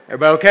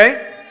Everybody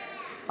okay?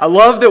 I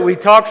love that we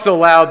talk so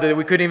loud that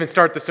we couldn't even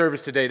start the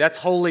service today. That's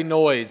holy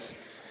noise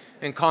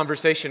and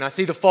conversation. I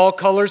see the fall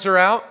colors are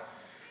out.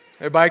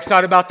 Everybody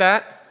excited about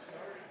that?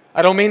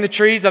 I don't mean the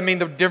trees. I mean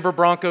the Denver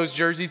Broncos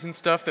jerseys and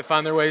stuff that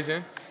find their ways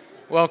in.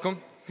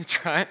 Welcome.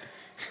 That's right.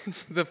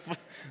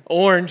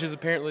 Orange is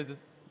apparently the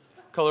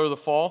color of the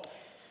fall.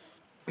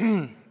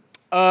 I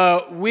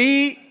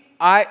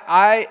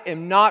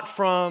am not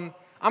from,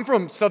 I'm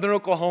from Southern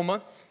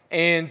Oklahoma,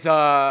 and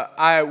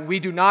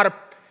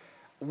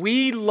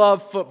we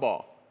love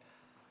football.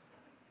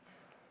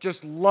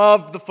 Just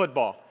love the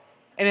football.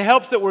 And it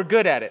helps that we're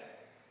good at it.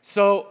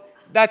 So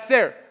that's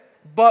there.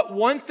 But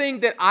one thing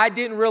that I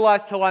didn't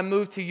realize till I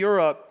moved to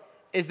Europe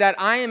is that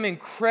I am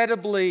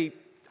incredibly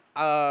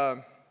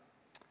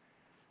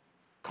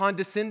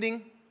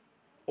condescending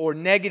or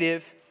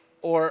negative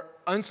or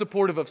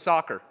unsupportive of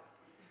soccer.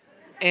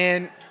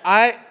 And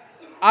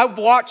I've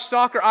watched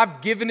soccer.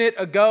 I've given it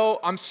a go.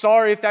 I'm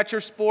sorry if that's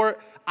your sport.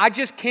 I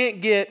just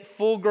can't get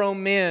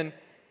full-grown men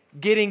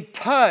getting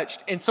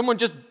touched and someone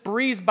just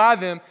breezed by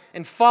them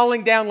and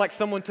falling down like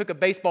someone took a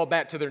baseball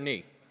bat to their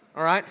knee.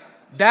 All right?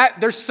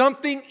 There's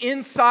something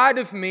inside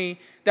of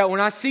me that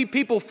when I see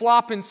people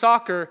flop in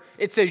soccer,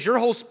 it says your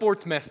whole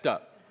sport's messed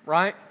up,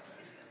 right?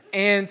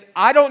 And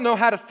I don't know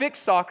how to fix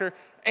soccer.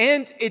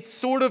 And it's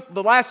sort of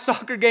the last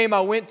soccer game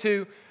I went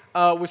to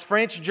was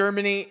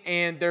France-Germany,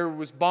 and there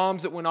was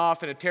bombs that went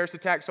off and a terrorist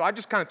attack. So I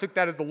just kind of took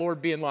that as the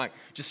Lord being like,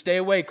 just stay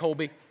away,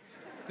 Colby.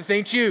 This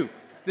ain't you.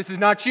 This is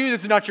not you.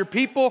 This is not your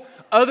people.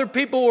 Other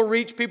people will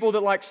reach people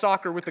that like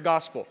soccer with the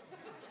gospel.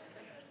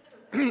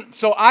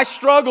 So I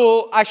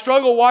struggle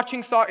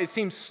watching soccer. It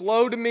seems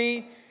slow to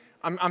me.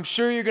 I'm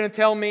sure you're going to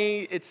tell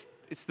me it's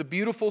the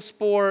beautiful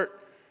sport.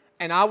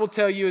 And I will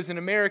tell you as an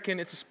American,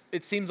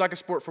 it seems like a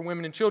sport for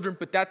women and children,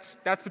 but that's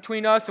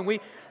between us, and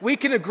we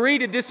can agree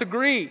to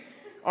disagree,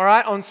 all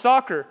right, on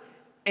soccer.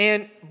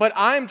 But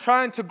I'm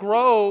trying to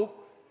grow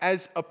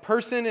as a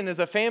person and as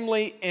a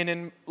family and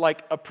in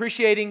like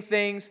appreciating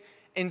things.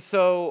 And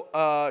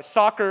so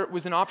soccer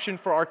was an option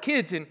for our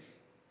kids, and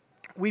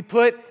we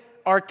put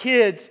our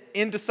kids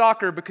into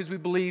soccer because we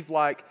believe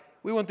like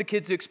we want the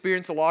kids to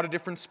experience a lot of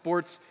different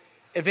sports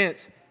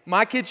events.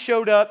 My kids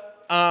showed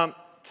up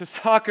to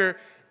soccer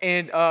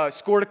and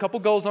scored a couple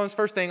goals on his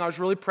first thing I was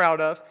really proud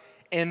of.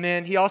 And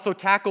then he also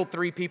tackled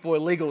 3 people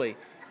illegally,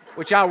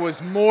 which I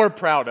was more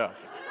proud of.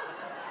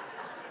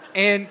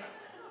 And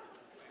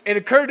it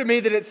occurred to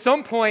me that at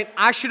some point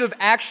I should have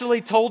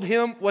actually told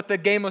him what the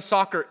game of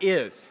soccer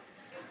is.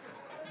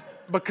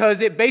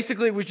 Because it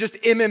basically was just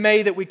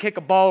MMA that we kick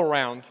a ball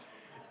around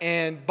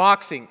and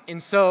boxing.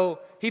 And so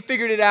he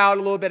figured it out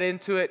a little bit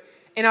into it.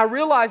 And I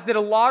realized that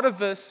a lot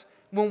of us,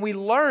 when we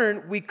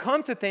learn, we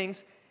come to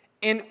things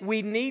and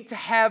we need to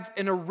have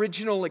an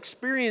original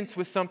experience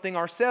with something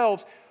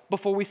ourselves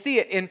before we see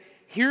it. And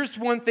here's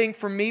one thing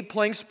for me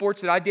playing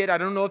sports that I did. I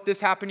don't know if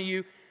this happened to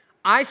you.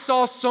 I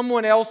saw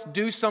someone else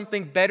do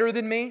something better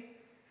than me.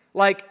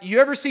 Like, you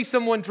ever see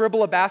someone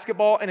dribble a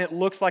basketball and it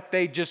looks like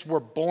they just were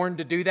born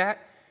to do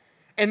that?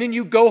 And then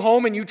you go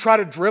home and you try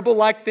to dribble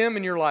like them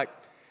and you're like,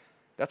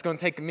 that's going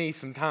to take me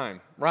some time,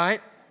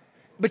 right?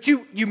 But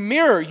you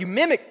mirror, you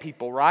mimic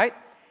people, right?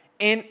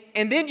 And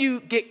then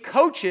you get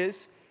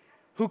coaches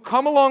who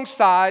come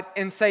alongside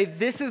and say,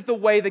 this is the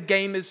way the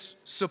game is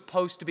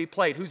supposed to be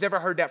played. Who's ever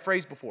heard that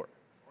phrase before?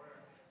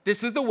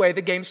 This is the way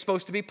the game's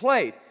supposed to be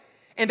played.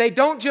 And they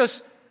don't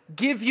just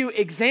give you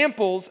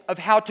examples of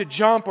how to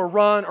jump or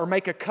run or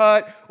make a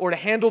cut or to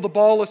handle the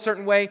ball a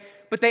certain way,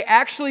 but they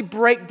actually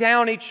break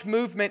down each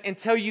movement and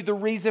tell you the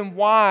reason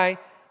why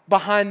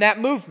behind that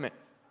movement.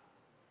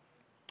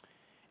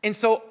 And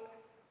so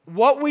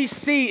what we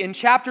see in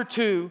chapter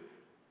 2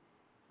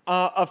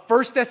 of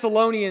 1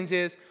 Thessalonians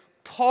is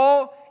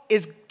Paul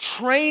is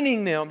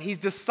training them. He's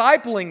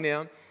discipling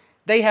them.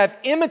 They have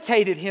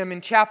imitated him in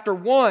chapter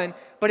 1,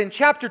 but in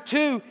chapter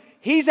 2,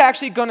 he's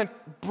actually going to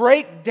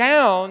break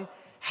down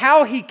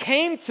how he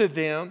came to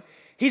them.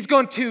 He's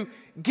going to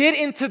get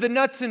into the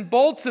nuts and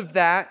bolts of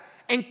that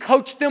and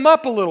coach them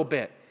up a little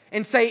bit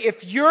and say,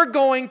 if you're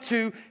going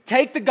to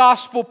take the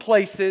gospel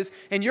places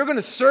and you're going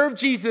to serve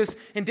Jesus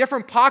in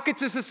different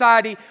pockets of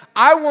society,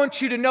 I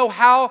want you to know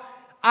how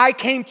I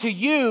came to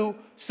you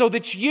so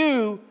that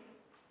you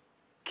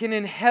can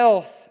in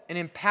health and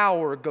in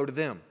power go to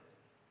them.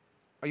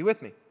 Are you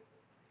with me?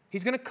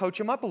 He's going to coach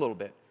them up a little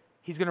bit.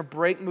 He's going to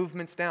break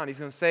movements down. He's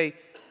going to say,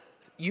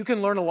 you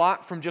can learn a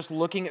lot from just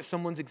looking at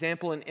someone's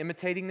example and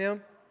imitating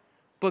them,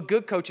 but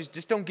good coaches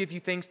just don't give you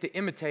things to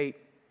imitate.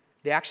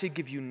 They actually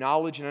give you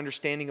knowledge and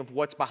understanding of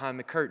what's behind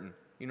the curtain.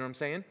 You know what I'm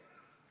saying?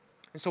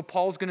 And so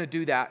Paul's going to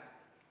do that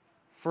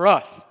for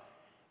us.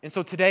 And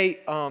so today,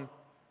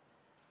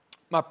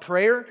 my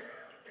prayer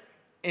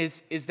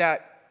is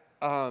that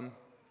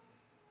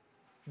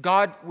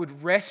God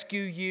would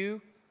rescue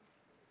you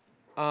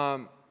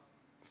from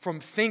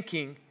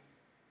thinking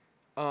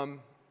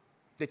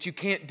that you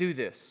can't do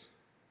this.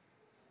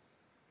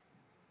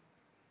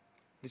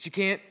 That you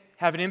can't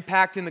have an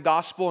impact in the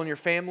gospel in your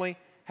family,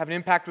 have an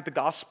impact with the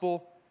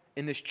gospel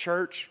in this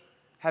church,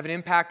 have an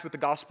impact with the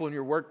gospel in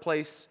your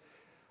workplace,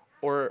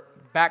 or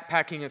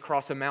backpacking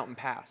across a mountain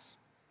pass.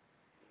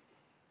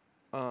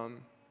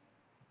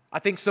 I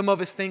think some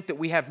of us think that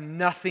we have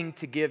nothing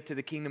to give to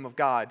the kingdom of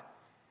God.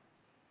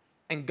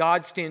 And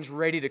God stands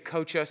ready to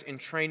coach us and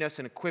train us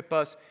and equip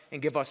us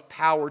and give us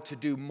power to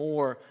do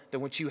more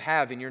than what you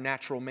have in your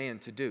natural man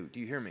to do. Do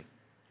you hear me?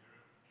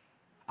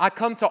 I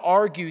come to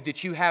argue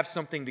that you have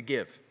something to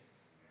give.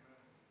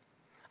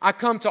 I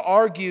come to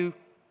argue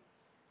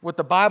what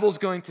the Bible's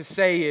going to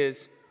say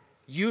is,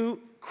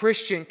 you,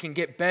 Christian, can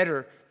get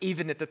better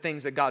even at the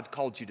things that God's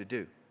called you to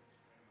do.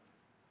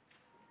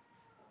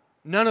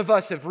 None of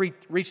us have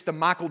reached the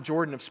Michael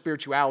Jordan of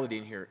spirituality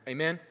in here.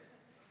 Amen?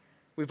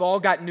 We've all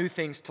got new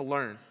things to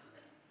learn.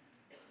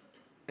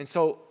 And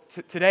so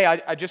today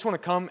I just want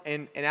to come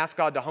and ask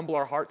God to humble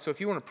our hearts. So if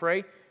you want to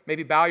pray,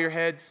 maybe bow your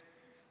heads.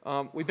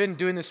 We've been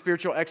doing this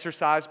spiritual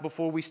exercise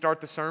before we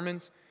start the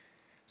sermons.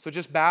 So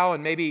just bow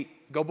and maybe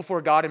go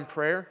before God in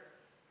prayer.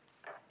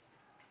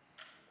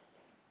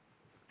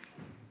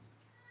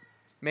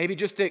 Maybe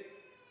just to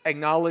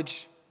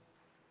acknowledge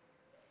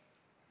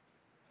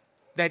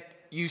that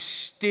you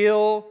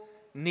still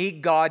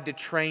need God to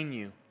train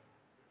you.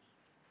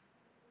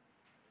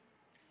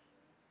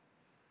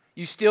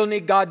 You still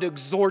need God to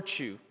exhort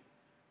you,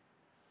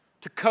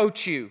 to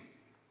coach you.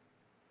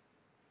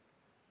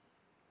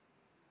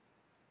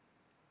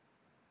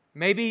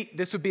 Maybe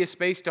this would be a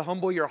space to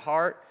humble your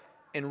heart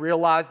and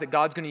realize that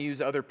God's going to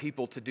use other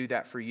people to do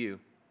that for you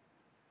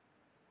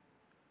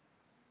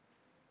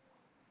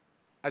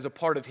as a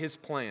part of His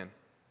plan.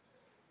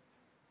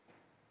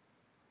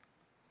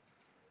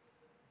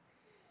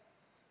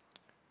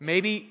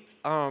 Maybe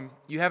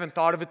you haven't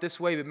thought of it this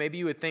way, but maybe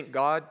you would thank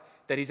God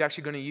that He's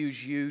actually going to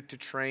use you to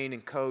train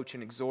and coach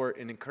and exhort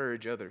and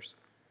encourage others.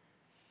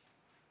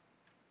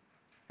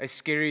 As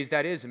scary as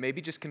that is, and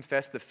maybe just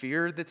confess the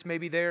fear that's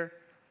maybe there,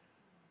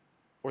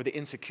 or the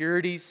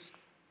insecurities.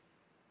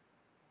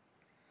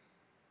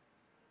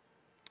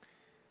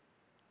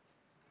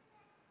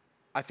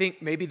 I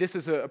think maybe this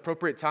is an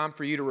appropriate time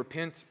for you to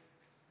repent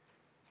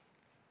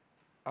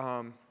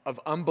of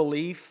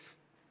unbelief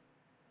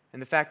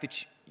and the fact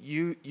that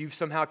you've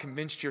somehow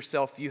convinced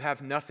yourself you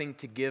have nothing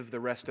to give the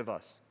rest of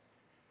us.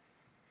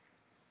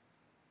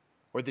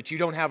 Or that you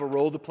don't have a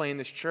role to play in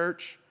this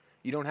church,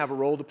 you don't have a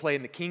role to play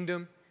in the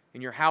kingdom,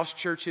 in your house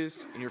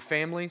churches, in your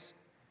families.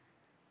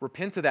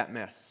 Repent of that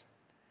mess.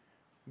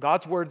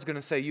 God's word's going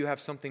to say you have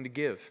something to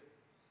give.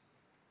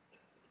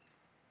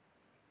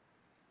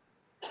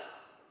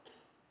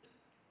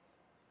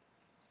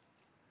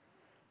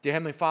 Dear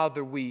Heavenly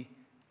Father, we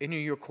enter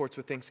your courts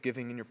with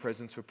thanksgiving, in your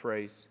presence with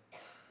praise.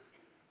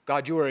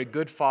 God, you are a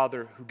good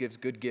Father who gives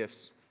good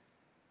gifts.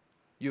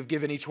 You have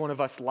given each one of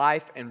us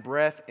life and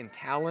breath and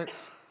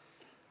talents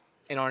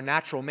in our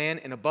natural man,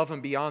 and above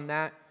and beyond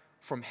that,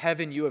 from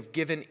heaven you have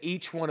given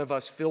each one of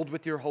us, filled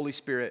with your Holy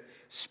Spirit,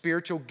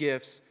 spiritual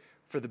gifts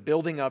for the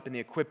building up and the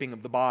equipping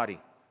of the body.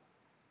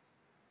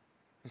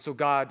 And so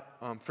God,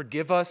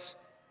 forgive us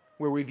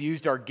where we've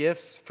used our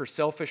gifts for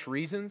selfish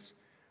reasons.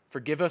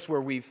 Forgive us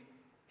where we've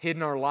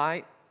hidden our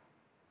light,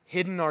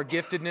 hidden our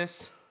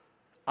giftedness,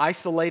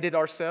 isolated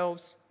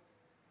ourselves.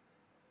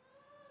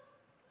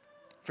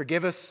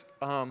 Forgive us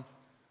where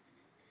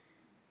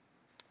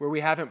we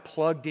haven't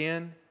plugged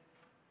in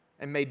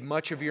and made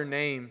much of your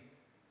name.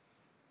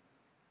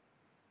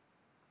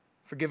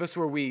 Forgive us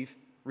where we've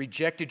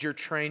rejected your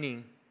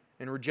training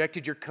and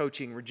rejected your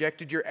coaching,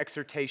 rejected your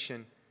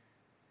exhortation,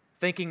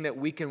 thinking that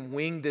we can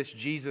wing this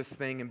Jesus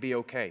thing and be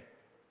okay.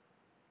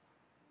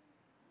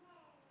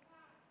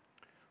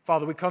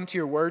 Father, we come to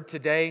your word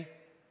today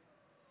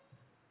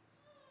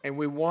and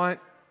we want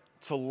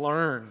to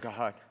learn,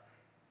 God.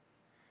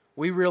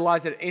 We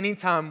realize that any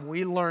time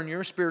we learn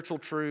your spiritual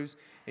truths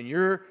and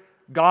your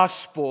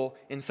gospel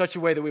in such a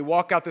way that we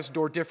walk out this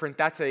door different,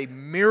 that's a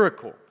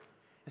miracle.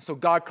 And so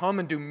God, come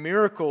and do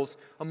miracles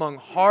among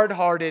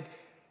hard-hearted,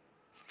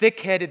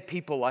 thick-headed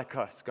people like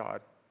us,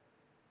 God.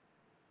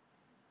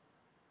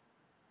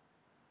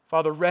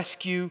 Father,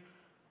 rescue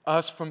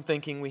us from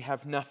thinking we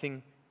have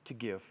nothing to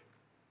give.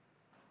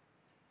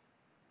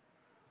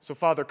 So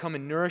Father, come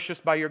and nourish us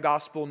by your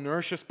gospel,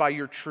 nourish us by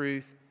your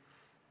truth,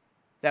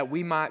 that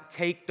we might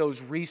take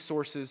those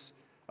resources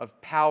of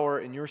power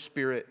in your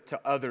Spirit to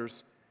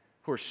others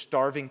who are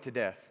starving to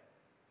death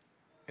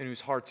and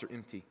whose hearts are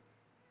empty.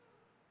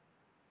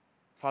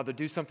 Father,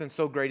 do something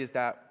so great as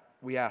that,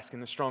 we ask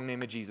in the strong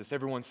name of Jesus.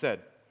 Everyone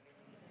said,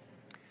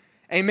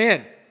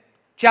 Amen.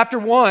 Chapter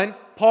 1,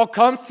 Paul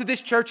comes to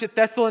this church at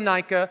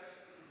Thessalonica.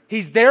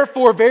 He's there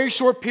for a very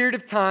short period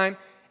of time,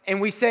 and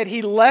we said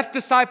he left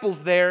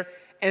disciples there,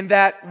 and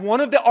that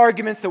one of the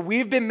arguments that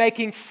we've been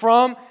making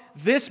from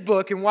this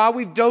book and why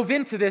we've dove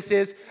into this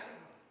is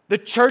the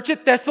church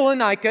at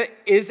Thessalonica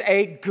is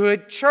a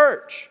good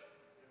church.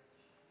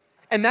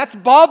 And that's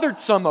bothered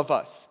some of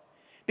us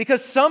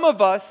because some of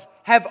us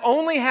have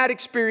only had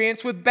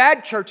experience with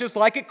bad churches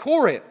like at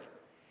Corinth.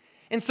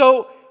 And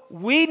so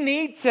we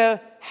need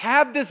to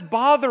have this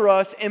bother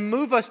us and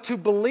move us to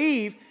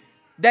believe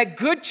that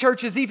good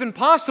church is even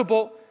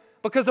possible,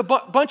 because a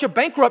bunch of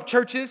bankrupt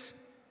churches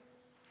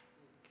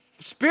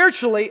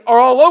spiritually are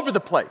all over the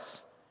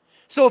place.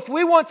 So if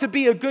we want to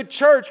be a good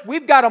church,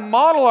 we've got to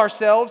model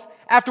ourselves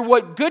after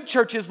what good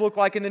churches look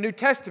like in the New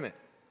Testament.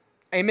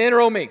 Amen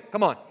or oh me?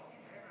 Come on.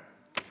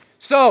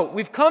 So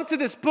we've come to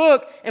this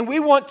book and we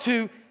want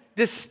to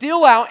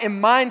distill out and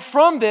mine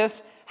from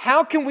this,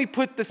 how can we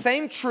put the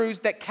same truths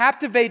that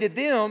captivated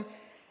them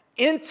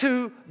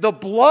into the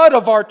blood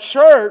of our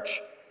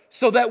church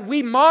so that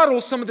we model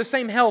some of the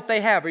same health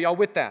they have? Are y'all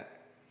with that?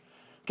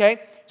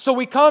 Okay, so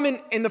we come in,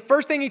 and the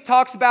first thing he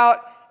talks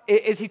about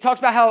is he talks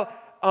about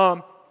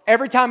how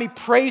every time he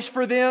prays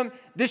for them,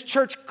 this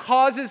church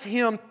causes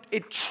him,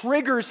 it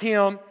triggers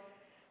him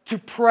to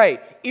pray,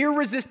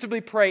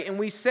 irresistibly pray. And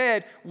we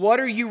said, what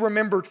are you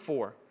remembered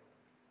for?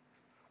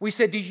 We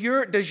said,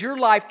 does your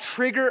life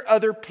trigger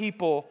other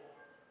people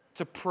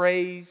to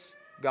praise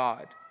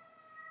God?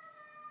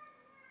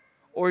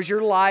 Or is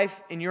your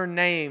life and your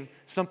name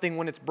something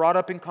when it's brought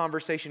up in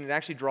conversation, it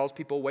actually draws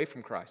people away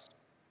from Christ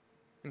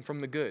and from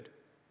the good?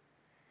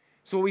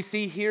 So what we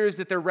see here is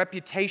that their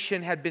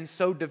reputation had been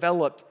so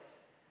developed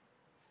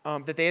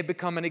that they had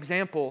become an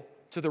example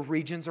to the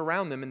regions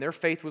around them, and their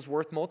faith was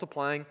worth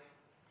multiplying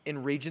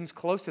in regions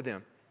close to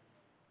them.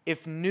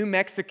 If New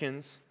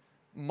Mexicans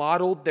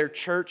modeled their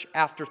church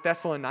after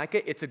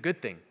Thessalonica, it's a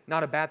good thing,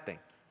 not a bad thing.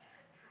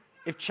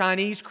 If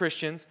Chinese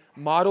Christians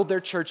modeled their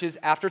churches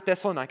after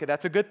Thessalonica,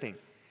 that's a good thing.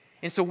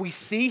 And so we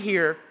see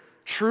here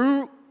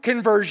true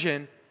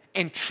conversion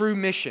and true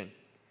mission.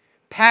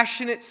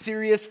 Passionate,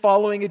 serious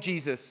following of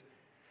Jesus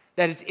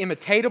that is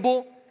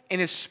imitatable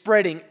and is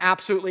spreading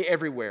absolutely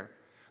everywhere.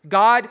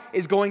 God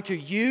is going to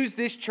use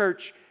this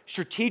church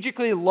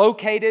strategically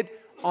located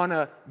on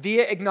a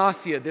Via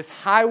Ignacia, this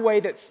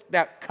highway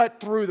that cut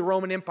through the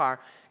Roman Empire,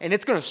 and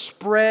it's going to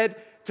spread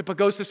to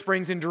Pagosa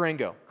Springs in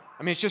Durango.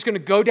 I mean, it's just going to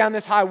go down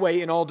this highway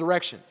in all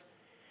directions.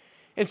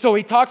 And so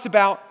he talks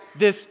about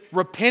this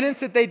repentance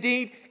that they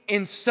did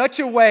in such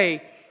a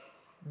way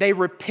they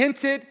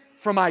repented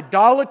from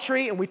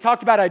idolatry, and we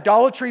talked about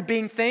idolatry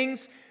being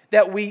things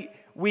that we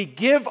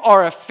give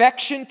our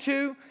affection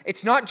to.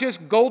 It's not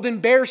just golden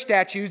bear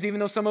statues, even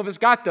though some of us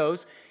got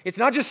those. It's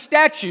not just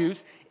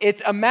statues.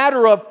 It's a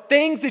matter of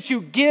things that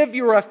you give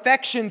your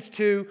affections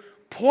to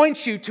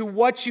points you to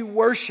what you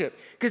worship.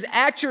 Because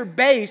at your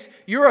base,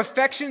 your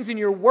affections and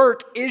your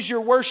work is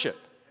your worship.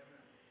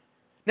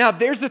 Now,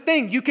 there's the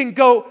thing. You can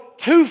go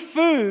to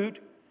food.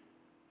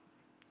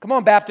 Come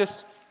on,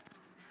 Baptists.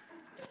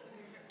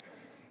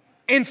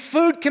 And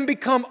food can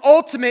become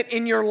ultimate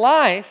in your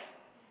life.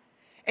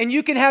 And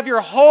you can have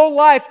your whole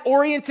life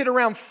oriented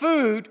around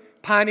food,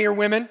 pioneer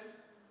women,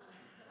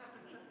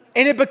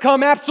 and it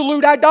become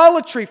absolute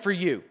idolatry for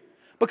you.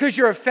 Because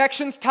your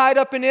affection's tied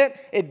up in it,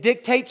 it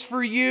dictates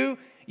for you.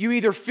 You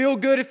either feel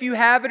good if you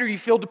have it or you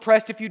feel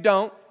depressed if you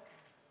don't.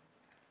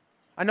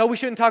 I know we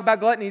shouldn't talk about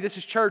gluttony. This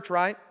is church,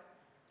 right?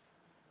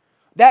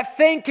 That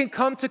thing can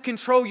come to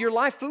control your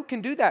life. Food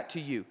can do that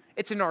to you.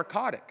 It's a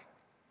narcotic.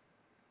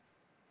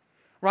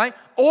 Right?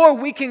 Or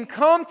we can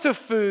come to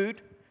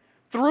food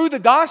through the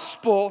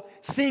gospel,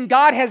 seeing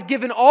God has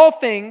given all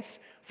things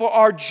for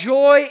our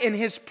joy in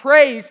His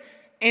praise,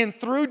 and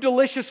through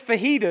delicious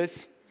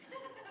fajitas,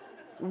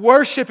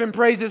 worship and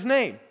praise His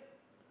name.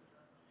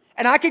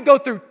 And I could go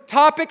through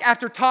topic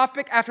after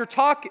topic after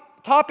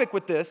topic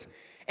with this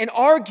and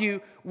argue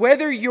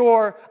whether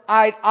your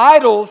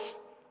idols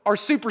are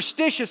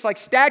superstitious like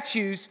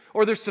statues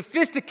or they're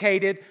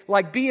sophisticated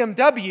like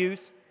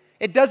BMWs.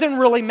 It doesn't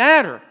really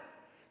matter.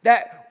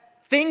 That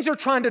things are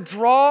trying to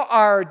draw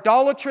our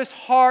idolatrous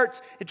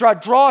hearts,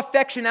 draw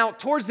affection out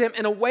towards them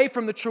and away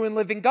from the true and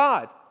living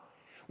God.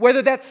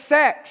 Whether that's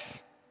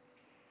sex.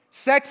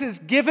 Sex is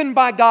given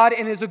by God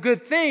and is a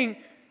good thing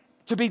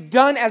to be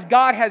done as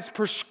God has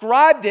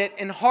prescribed it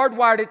and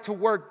hardwired it to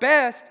work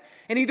best.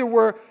 And either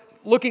we're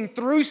looking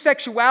through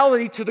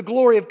sexuality to the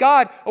glory of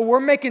God, or we're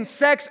making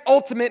sex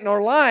ultimate in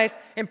our life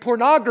and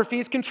pornography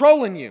is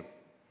controlling you.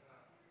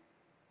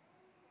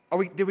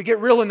 Did we get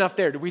real enough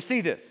there? Did we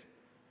see this?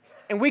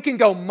 And we can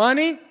go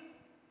money,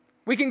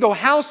 we can go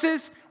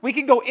houses, we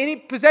can go any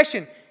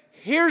possession.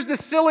 Here's the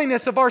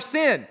silliness of our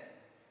sin.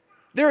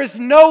 There is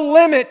no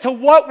limit to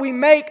what we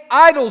make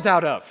idols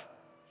out of.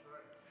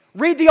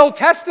 Read the Old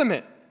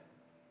Testament.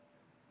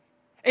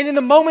 And in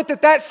the moment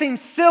that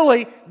seems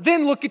silly,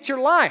 then look at your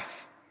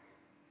life.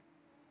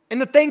 And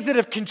the things that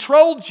have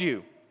controlled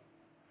you,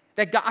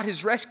 that God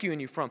is rescuing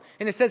you from.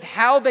 And it says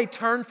how they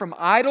turn from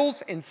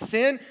idols and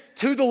sin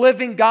to the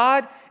living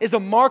God is a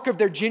mark of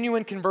their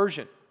genuine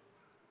conversion.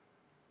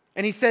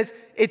 And he says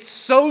it's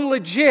so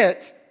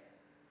legit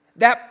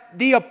that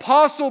the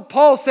Apostle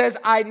Paul says,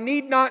 I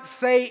need not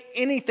say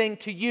anything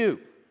to you.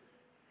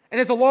 And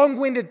as a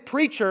long-winded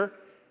preacher,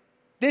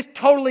 this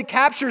totally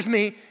captures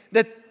me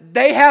that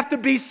they have to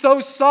be so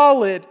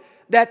solid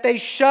that they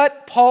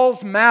shut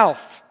Paul's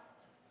mouth.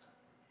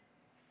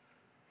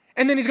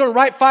 And then he's going to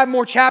write 5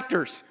 more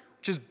chapters,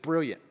 which is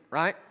brilliant,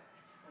 right?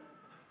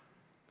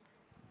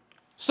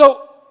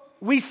 So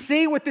we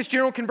see what this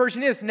general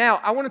conversion is. Now,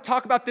 I want to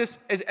talk about this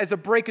as a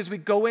break as we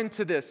go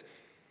into this.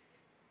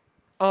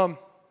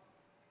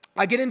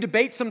 I get in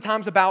debates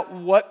sometimes about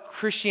what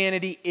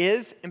Christianity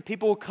is, and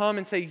people will come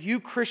and say, you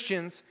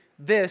Christians,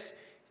 this,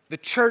 the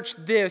church,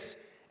 this,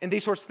 and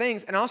these sorts of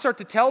things. And I'll start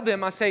to tell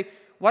them, I say,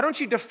 why don't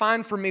you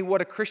define for me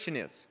what a Christian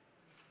is?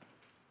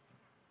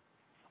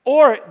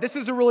 Or, this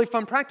is a really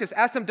fun practice,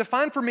 ask them,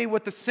 define for me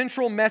what the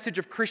central message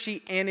of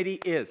Christianity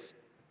is.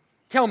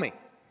 Tell me.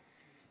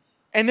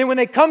 And then when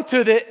they come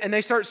to it and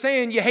they start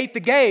saying you hate the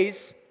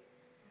gays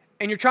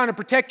and you're trying to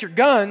protect your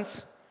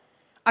guns,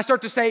 I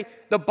start to say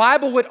the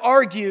Bible would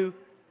argue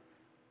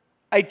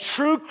a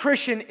true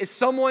Christian is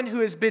someone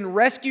who has been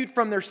rescued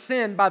from their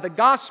sin by the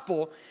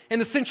gospel, and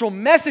the central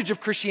message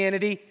of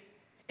Christianity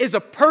is a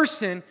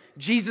person,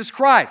 Jesus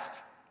Christ.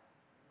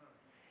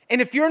 And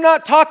if you're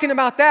not talking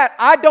about that,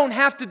 I don't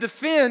have to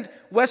defend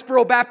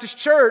Westboro Baptist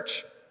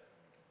Church.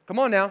 Come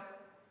on now.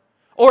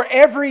 Or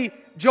every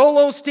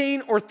Joel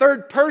Osteen or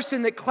third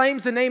person that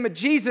claims the name of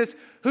Jesus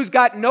who's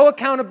got no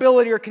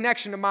accountability or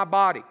connection to my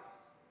body.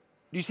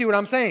 Do you see what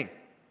I'm saying?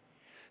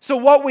 So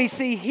what we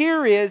see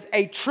here is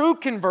a true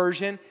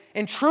conversion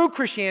and true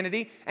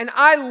Christianity. And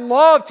I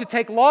love to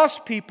take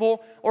lost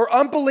people or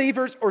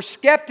unbelievers or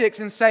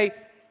skeptics and say,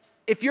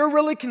 if you're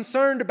really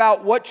concerned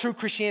about what true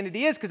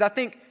Christianity is, because I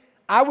think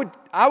I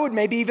would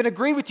maybe even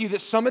agree with you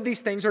that some of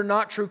these things are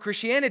not true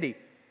Christianity.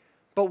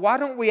 But why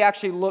don't we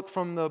actually look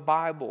from the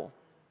Bible?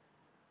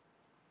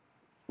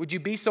 Would you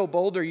be so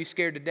bold, or are you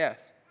scared to death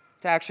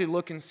to actually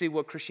look and see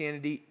what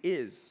Christianity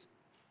is?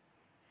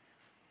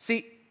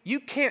 See, you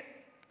can't,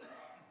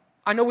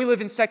 I know we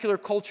live in secular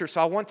culture,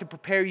 so I want to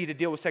prepare you to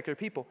deal with secular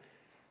people.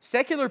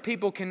 Secular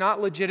people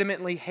cannot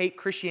legitimately hate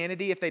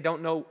Christianity if they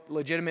don't know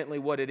legitimately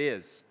what it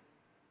is.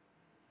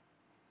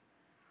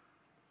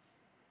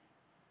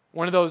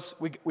 One of those,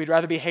 we'd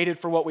rather be hated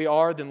for what we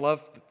are than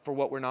loved for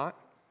what we're not.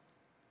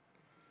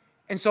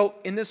 And so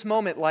in this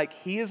moment, like,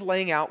 he is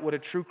laying out what a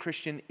true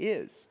Christian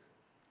is.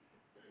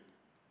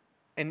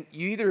 And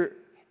you either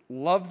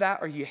love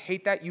that or you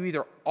hate that. You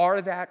either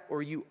are that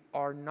or you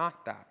are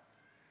not that.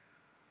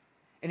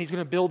 And he's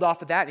going to build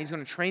off of that, and he's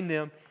going to train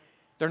them.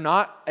 They're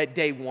not at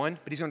day one,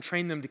 but he's going to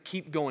train them to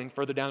keep going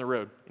further down the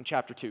road in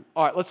chapter 2.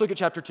 All right, let's look at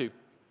chapter 2.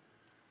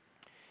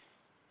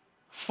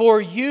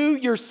 For you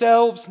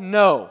yourselves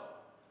know,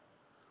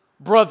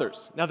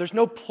 brothers. Now, there's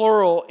no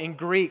plural in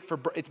Greek for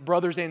it's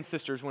brothers and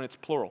sisters when it's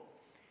plural.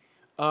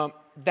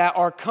 That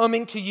our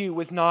coming to you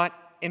was not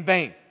in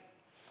vain.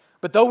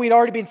 But though we'd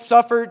already been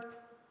suffered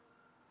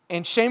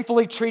and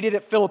shamefully treated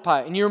at Philippi,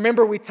 and you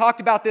remember we talked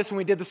about this when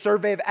we did the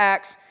survey of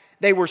Acts,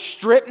 they were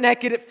stripped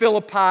naked at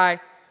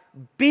Philippi,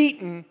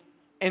 beaten,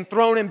 and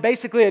thrown in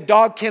basically a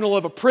dog kennel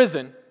of a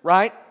prison,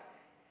 right?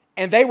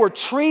 And they were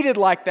treated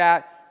like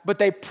that, but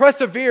they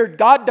persevered.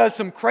 God does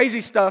some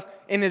crazy stuff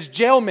in his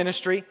jail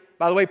ministry.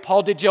 By the way,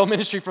 Paul did jail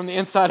ministry from the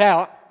inside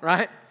out,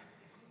 right?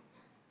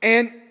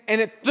 And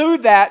through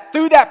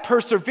that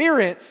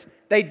perseverance,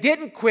 they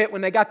didn't quit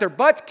when they got their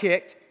butts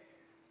kicked.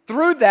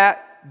 Through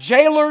that,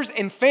 jailers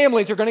and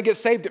families are going to get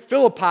saved at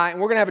Philippi, and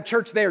we're going to have a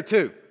church there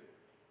too,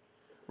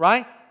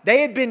 right?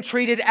 They had been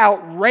treated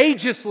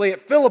outrageously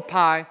at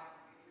Philippi,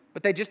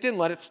 but they just didn't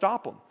let it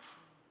stop them.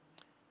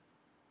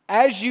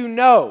 As you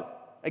know,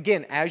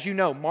 again, as you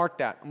know, mark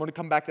that. I'm going to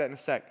come back to that in a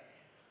sec.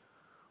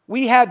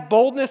 We had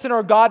boldness in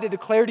our God to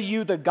declare to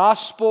you the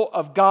gospel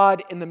of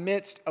God in the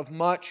midst of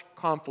much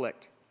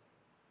conflict.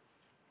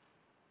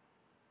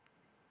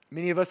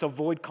 Many of us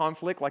avoid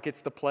conflict like it's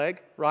the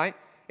plague, right?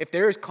 If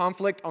there is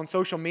conflict on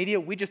social media,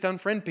 we just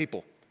unfriend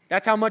people.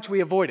 That's how much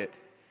we avoid it.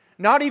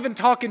 Not even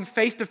talking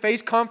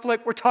face-to-face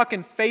conflict, we're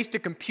talking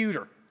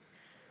face-to-computer.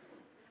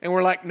 And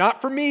we're like,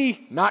 not for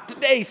me, not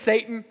today,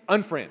 Satan,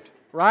 unfriend,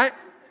 right?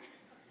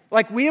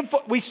 Like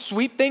we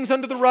sweep things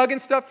under the rug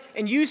and stuff,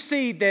 and you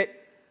see that,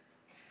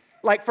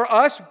 like for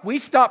us, we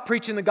stop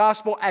preaching the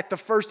gospel at the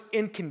first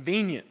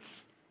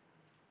inconvenience.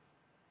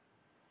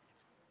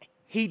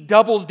 He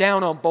doubles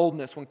down on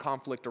boldness when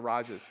conflict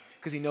arises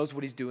because he knows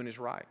what he's doing is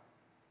right.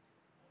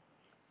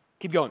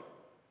 Keep going.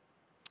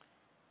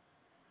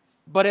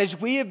 But as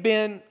we have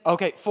been,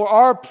 for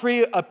our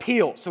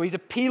appeal, so he's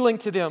appealing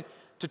to them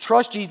to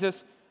trust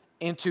Jesus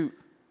and to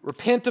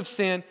repent of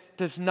sin,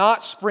 does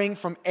not spring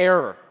from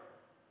error.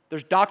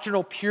 There's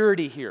doctrinal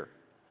purity here.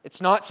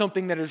 It's not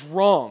something that is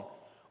wrong,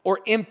 or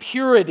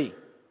impurity,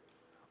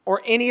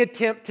 or any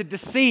attempt to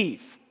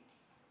deceive.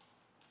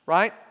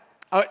 Right?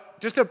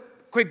 Just a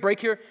quick break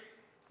here.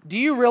 Do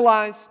you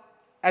realize,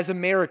 as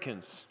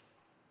Americans,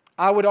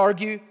 I would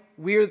argue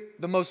we're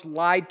the most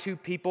lied to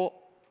people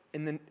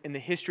in the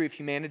history of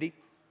humanity?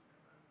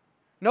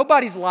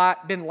 Nobody's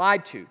been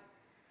lied to.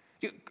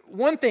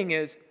 One thing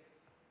is,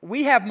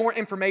 we have more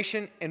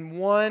information in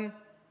one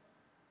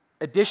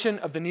edition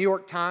of the New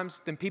York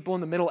Times than people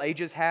in the Middle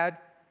Ages had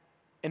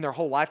in their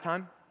whole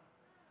lifetime.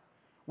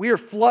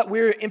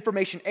 We're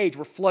information age.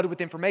 We're flooded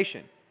with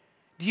information.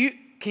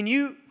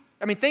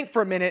 Think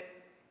for a minute.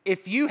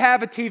 If you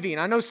have a TV,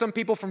 and I know some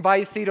people from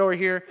Vallecito are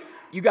here,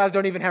 you guys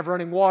don't even have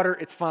running water,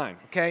 it's fine,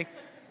 okay?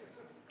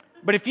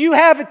 But if you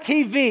have a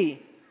TV,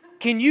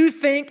 can you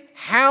think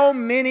how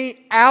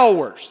many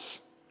hours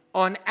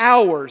on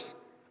hours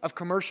of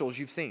commercials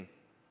you've seen.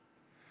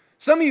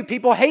 Some of you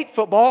people hate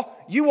football.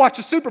 You watch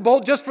the Super Bowl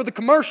just for the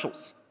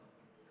commercials.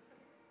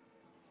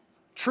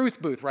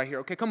 Truth booth right here.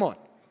 Okay, come on.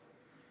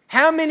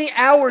 How many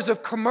hours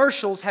of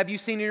commercials have you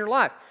seen in your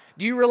life?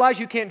 Do you realize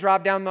you can't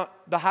drive down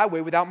the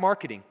highway without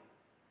marketing?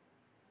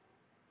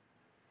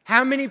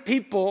 How many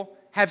people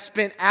have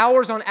spent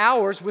hours on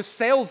hours with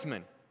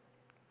salesmen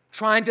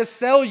trying to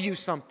sell you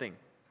something?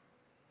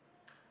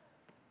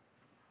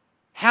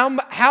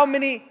 How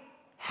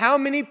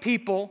many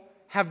people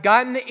have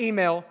gotten the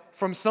email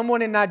from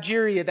someone in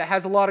Nigeria that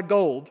has a lot of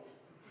gold,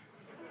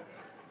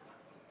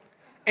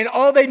 and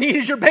all they need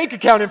is your bank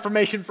account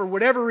information for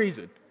whatever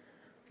reason,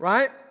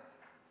 right?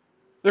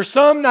 There's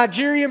some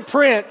Nigerian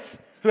prince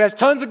who has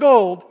tons of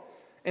gold,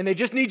 and they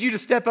just need you to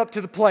step up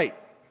to the plate.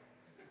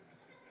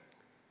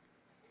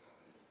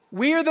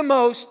 We are the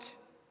most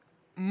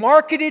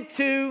marketed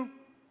to.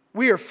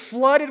 We are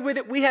flooded with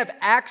it. We have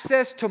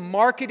access to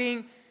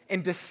marketing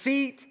and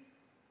deceit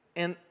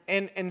and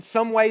in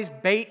some ways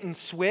bait and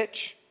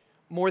switch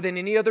more than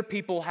any other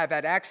people have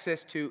had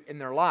access to in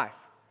their life.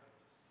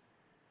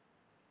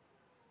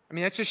 I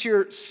mean, that's just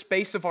your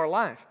space of our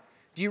life.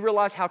 Do you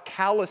realize how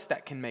callous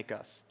that can make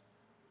us?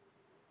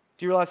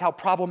 Do you realize how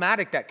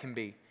problematic that can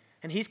be?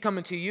 And he's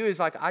coming to you, he's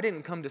like, I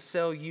didn't come to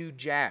sell you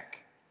jack.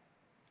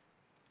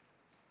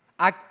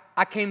 I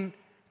came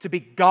to be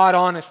God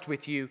honest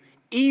with you,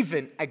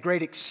 even at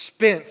great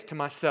expense to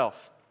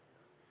myself.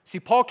 See,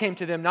 Paul came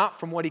to them not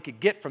from what he could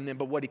get from them,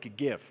 but what he could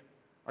give.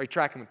 Are you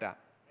tracking with that?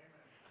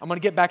 I'm going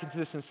to get back into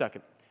this in a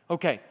second.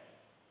 Okay.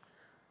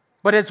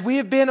 But as we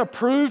have been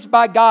approved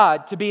by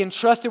God to be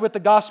entrusted with the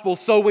gospel,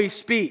 so we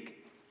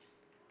speak.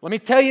 Let me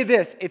tell you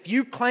this. If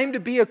you claim to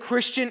be a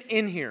Christian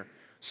in here,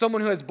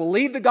 someone who has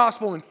believed the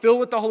gospel and filled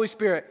with the Holy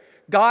Spirit,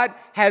 God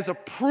has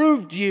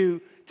approved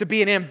you to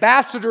be an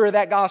ambassador of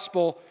that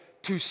gospel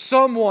to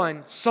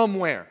someone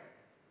somewhere.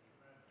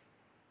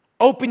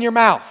 Open your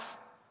mouth.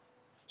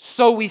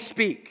 So we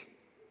speak.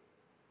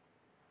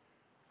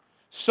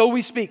 So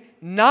we speak,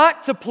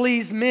 not to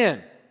please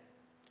men,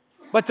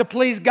 but to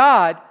please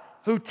God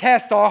who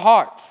tests our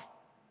hearts.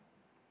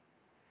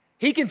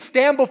 He can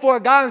stand before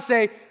God and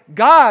say,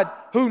 God,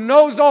 who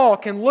knows all,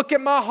 can look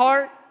at my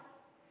heart,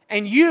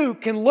 and you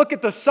can look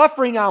at the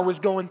suffering I was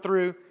going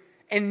through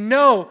and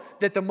know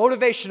that the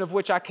motivation of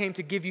which I came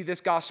to give you this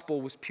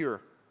gospel was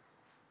pure.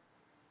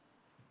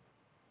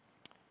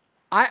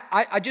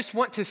 I just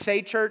want to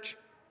say, church,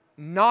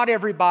 not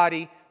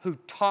everybody who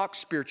talks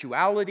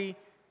spirituality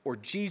or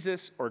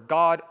Jesus or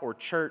God or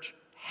church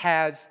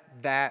has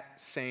that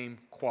same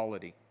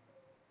quality.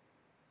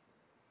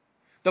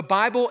 The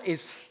Bible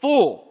is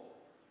full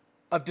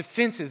of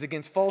defenses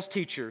against false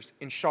teachers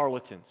and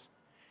charlatans.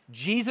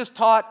 Jesus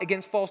taught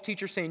against false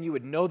teachers, saying you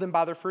would know them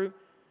by their fruit.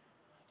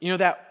 You know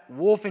that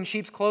wolf in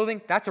sheep's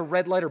clothing? That's a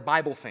red letter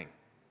Bible thing.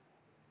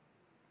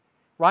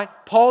 Right?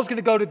 Paul's going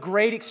to go to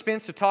great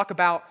expense to talk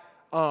about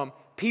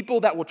people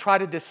that will try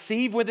to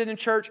deceive within the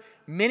church,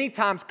 many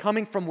times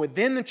coming from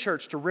within the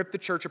church to rip the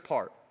church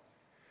apart.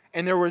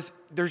 And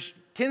there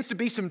tends to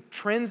be some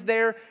trends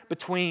there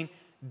between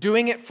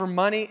doing it for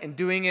money and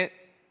doing it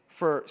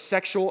for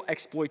sexual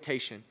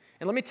exploitation.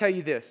 And let me tell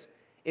you this,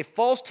 if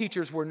false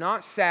teachers were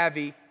not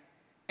savvy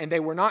and they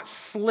were not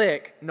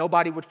slick,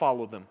 nobody would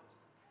follow them.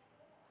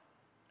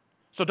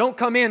 So don't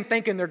come in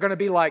thinking they're going to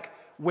be like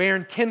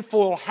wearing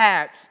tinfoil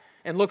hats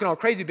and looking all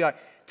crazy, be like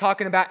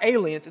talking about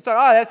aliens. It's like,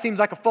 oh, that seems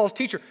like a false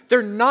teacher.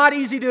 They're not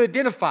easy to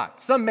identify.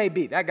 Some may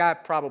be, that guy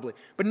probably.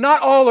 But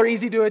not all are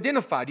easy to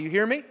identify. Do you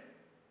hear me?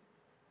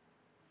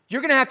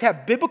 You're going to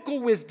have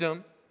biblical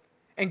wisdom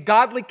and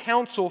godly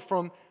counsel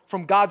from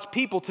God's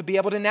people to be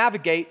able to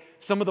navigate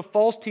some of the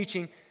false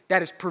teaching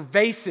that is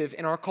pervasive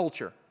in our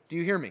culture. Do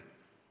you hear me?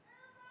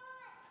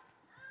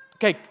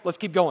 Okay, let's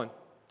keep going.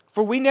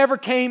 For we never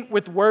came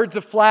with words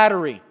of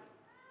flattery,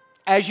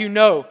 as you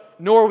know,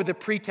 nor with a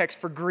pretext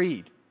for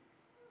greed.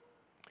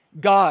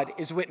 God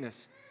is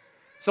witness.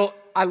 So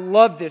I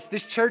love this.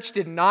 This church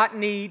did not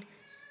need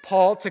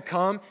Paul to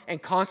come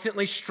and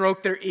constantly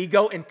stroke their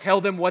ego and tell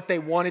them what they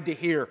wanted to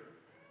hear.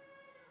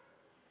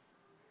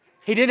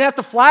 He didn't have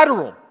to flatter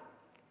them.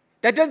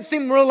 That doesn't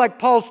seem really like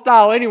Paul's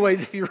style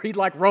anyways if you read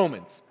like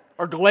Romans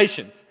or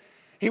Galatians.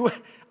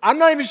 I'm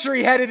not even sure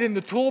he had it in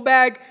the tool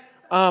bag,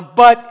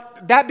 but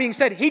that being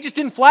said, he just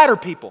didn't flatter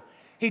people.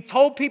 He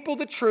told people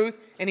the truth,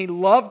 and he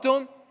loved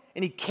them,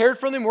 and he cared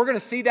for them. We're going to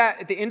see that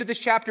at the end of this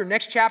chapter,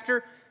 next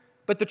chapter.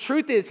 But the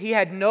truth is, he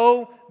had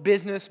no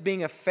business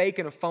being a fake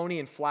and a phony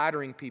and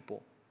flattering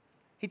people.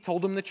 He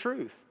told them the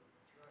truth.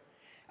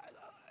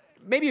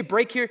 Maybe a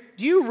break here.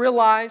 Do you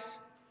realize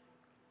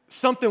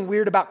something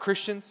weird about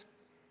Christians?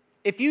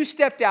 If you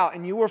stepped out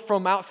and you were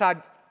from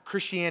outside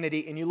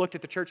Christianity and you looked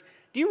at the church,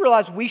 do you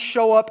realize we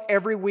show up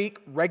every week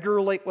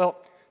regularly? Well,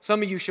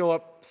 some of you show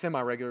up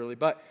semi-regularly,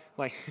 but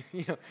like,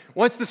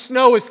 once the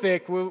snow is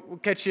thick, we'll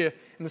catch you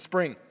in the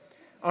spring.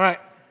 All right.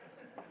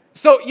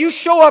 So you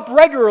show up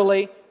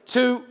regularly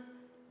to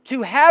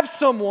have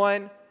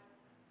someone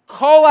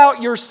call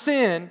out your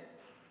sin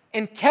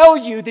and tell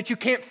you that you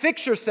can't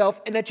fix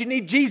yourself and that you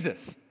need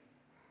Jesus.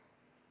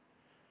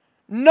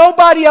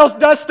 Nobody else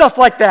does stuff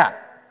like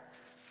that.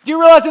 Do you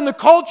realize in the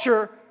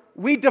culture,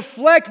 we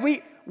deflect,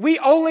 we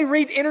only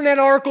read internet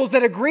articles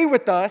that agree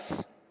with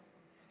us,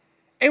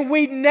 and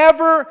we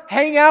never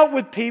hang out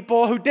with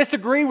people who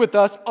disagree with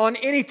us on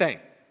anything.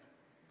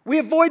 We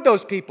avoid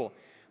those people.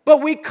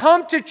 But we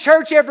come to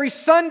church every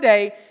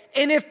Sunday,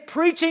 and if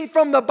preaching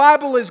from the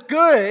Bible is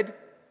good,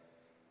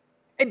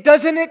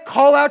 doesn't it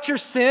call out your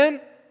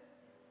sin?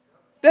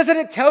 Doesn't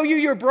it tell you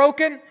you're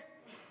broken?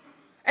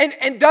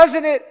 And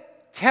doesn't it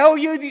tell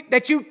you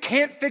that you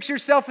can't fix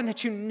yourself and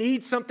that you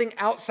need something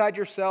outside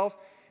yourself,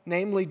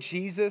 namely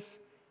Jesus?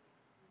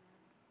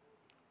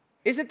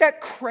 Isn't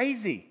that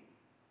crazy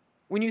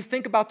when you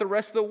think about the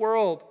rest of the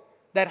world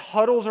that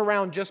huddles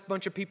around just a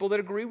bunch of people that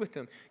agree with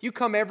them? You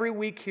come every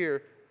week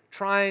here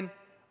trying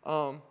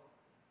to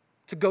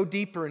go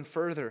deeper and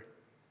further,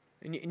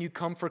 and you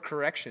come for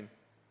correction.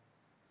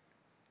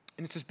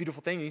 And it's this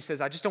beautiful thing. And he says,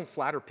 I just don't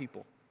flatter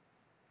people.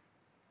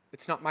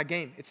 It's not my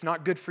game. It's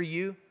not good for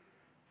you,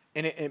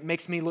 and it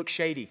makes me look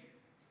shady.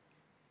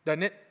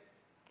 Doesn't it?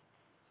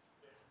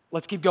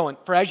 Let's keep going.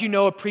 For as you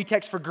know, a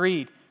pretext for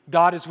greed,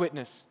 God is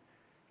witness.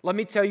 Let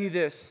me tell you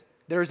this.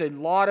 There's a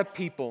lot of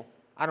people,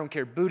 I don't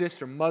care,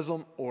 Buddhist or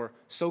Muslim or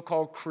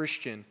so-called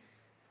Christian,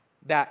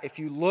 that if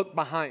you look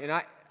behind,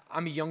 and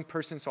I'm a young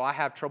person, so I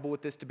have trouble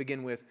with this to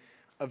begin with,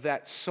 of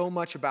that so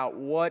much about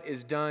what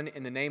is done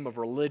in the name of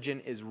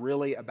religion is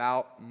really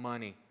about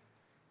money.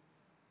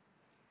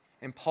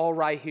 And Paul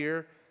right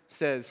here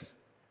says,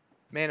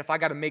 man, if I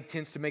got to make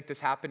tents to make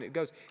this happen, it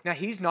goes. Now,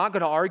 he's not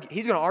going to argue.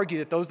 He's going to argue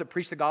that those that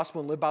preach the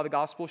gospel and live by the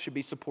gospel should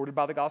be supported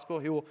by the gospel.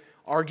 He will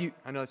argue.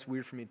 I know it's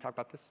weird for me to talk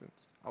about this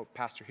since I'm a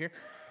pastor here.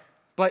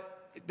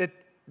 But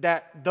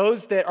that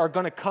those that are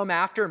going to come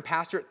after and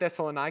pastor at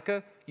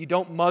Thessalonica, you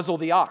don't muzzle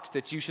the ox,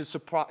 that you should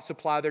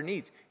supply their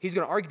needs. He's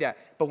going to argue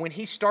that. But when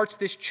he starts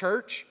this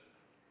church,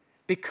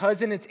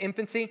 because in its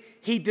infancy,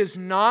 he does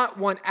not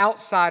want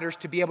outsiders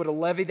to be able to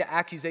levy the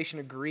accusation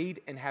of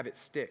greed and have it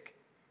stick.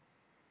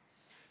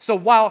 So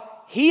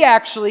while he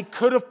actually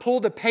could have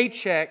pulled a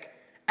paycheck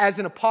as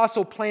an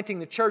apostle planting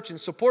the church and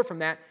support from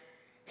that,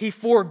 he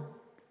forgo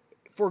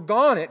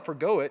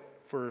it,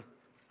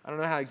 I don't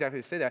know how exactly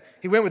to say that.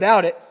 He went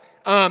without it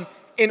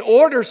in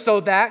order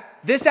so that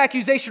this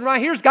accusation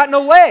right here's got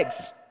no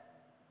legs.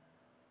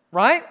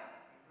 Right?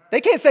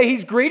 They can't say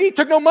he's greedy,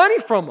 took no money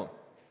from them.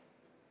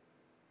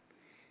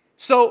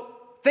 So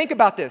think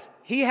about this.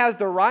 He has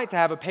the right to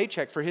have a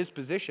paycheck for his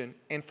position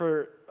and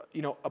for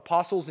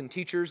apostles and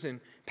teachers and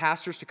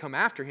pastors to come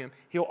after him.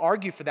 He'll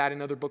argue for that in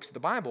other books of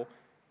the Bible.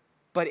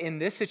 But in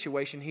this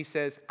situation, he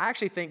says, I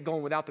actually think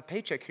going without the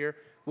paycheck here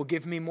will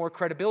give me more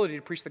credibility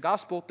to preach the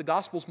gospel. The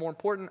gospel's more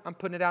important. I'm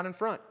putting it out in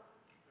front.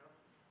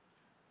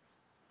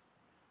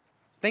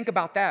 Think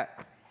about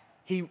that.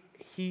 He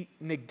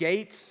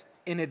negates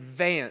in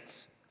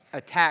advance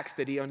attacks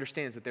that he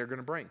understands that they're going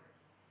to bring.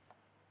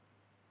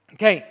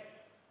 Okay,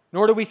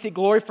 nor do we seek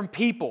glory from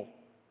people,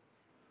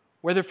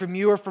 whether from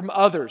you or from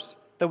others,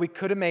 that we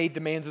could have made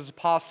demands as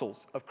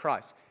apostles of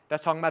Christ.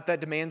 That's talking about that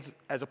demands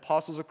as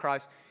apostles of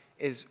Christ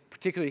is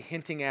particularly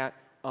hinting at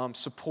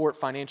support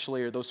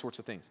financially or those sorts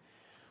of things.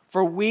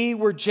 For we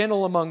were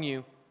gentle among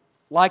you,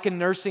 like a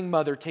nursing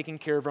mother taking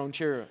care of her own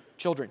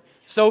children.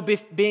 So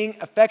being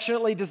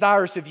affectionately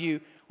desirous of you,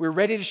 we're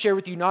ready to share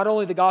with you not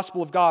only the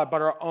gospel of God,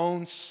 but our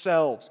own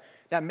selves.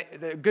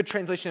 The good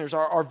translation is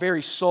our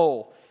very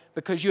soul,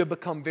 because you have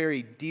become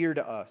very dear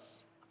to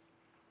us.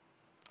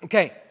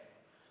 Okay,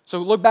 so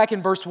look back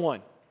in verse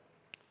 1.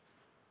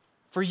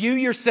 For you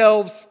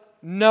yourselves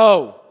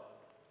know.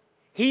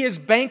 He is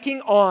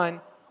banking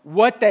on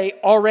what they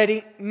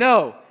already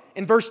know.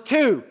 In verse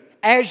 2,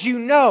 as you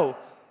know.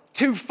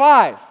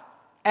 2:5,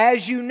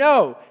 as you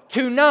know.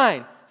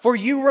 2:9, for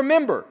you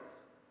remember.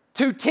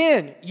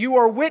 2:10, you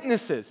are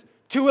witnesses.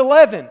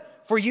 2:11,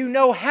 for you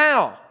know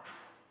how.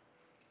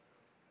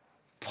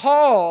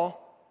 Paul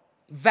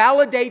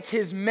validates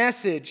his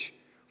message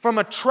from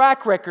a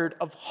track record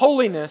of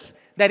holiness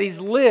that he's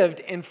lived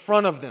in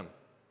front of them.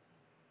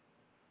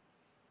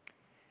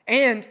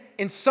 And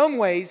in some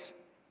ways,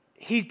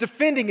 he's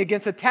defending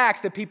against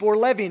attacks that people are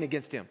levying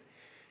against him.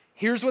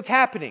 Here's what's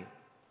happening.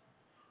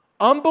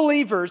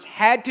 Unbelievers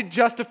had to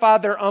justify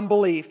their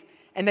unbelief,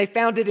 and they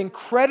found it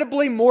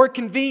incredibly more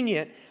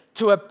convenient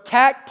to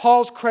attack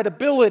Paul's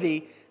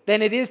credibility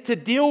than it is to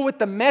deal with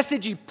the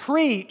message he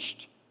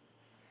preached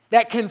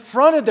that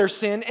confronted their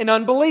sin and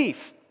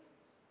unbelief.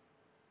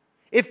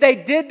 If they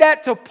did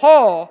that to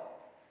Paul,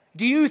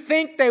 do you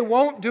think they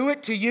won't do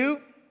it to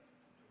you?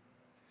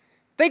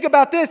 Think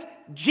about this.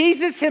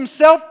 Jesus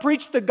himself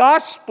preached the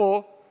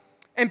gospel,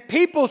 and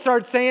people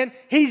started saying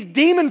he's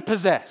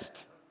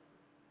demon-possessed.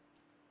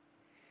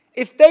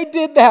 If they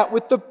did that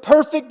with the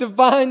perfect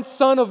divine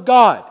Son of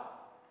God,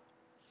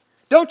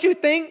 don't you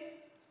think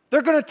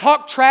they're going to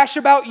talk trash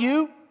about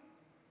you?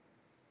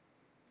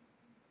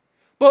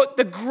 But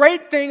the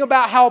great thing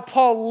about how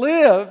Paul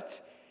lived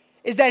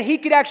is that he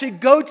could actually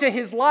go to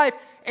his life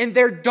and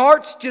their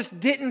darts just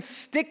didn't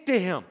stick to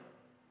him.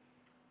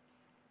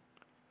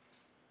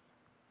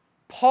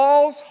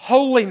 Paul's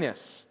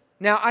holiness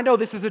Now, I know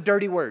this is a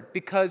dirty word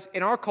because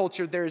in our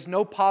culture, there is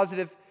no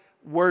positive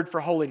word for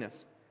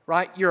holiness,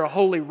 right? You're a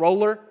holy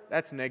roller.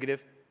 That's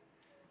negative,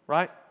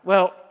 right?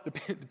 Well,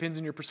 depends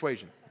on your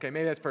persuasion. Okay,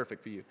 maybe that's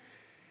perfect for you.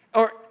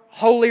 Or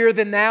holier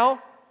than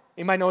thou.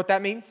 Anybody know what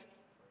that means?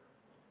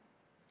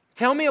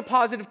 Tell me a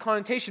positive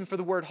connotation for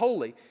the word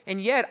holy.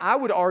 And yet, I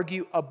would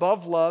argue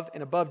above love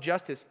and above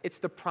justice, it's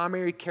the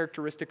primary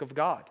characteristic of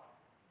God.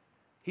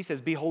 He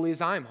says, be holy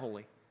as I am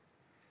holy.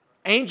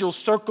 Angels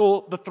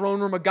circle the throne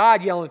room of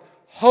God yelling,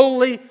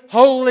 holy,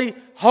 holy,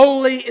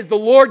 holy is the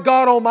Lord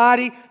God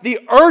Almighty. The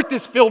earth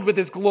is filled with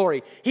His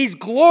glory. He's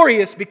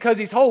glorious because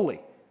He's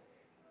holy.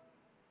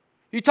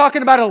 You're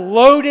talking about a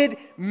loaded,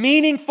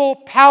 meaningful,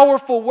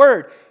 powerful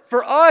word.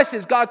 For us,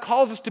 as God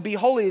calls us to be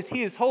holy as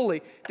He is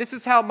holy, this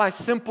is how my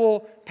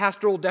simple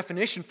pastoral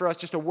definition for us,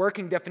 just a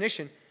working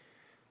definition.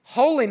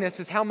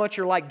 Holiness is how much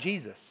you're like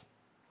Jesus.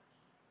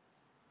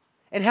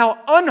 And how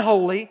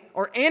unholy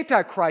or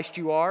antichrist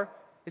you are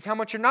is how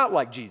much you're not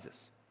like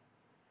Jesus.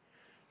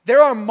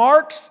 There are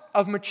marks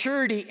of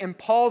maturity in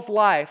Paul's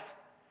life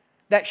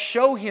that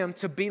show him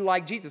to be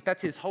like Jesus.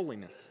 That's his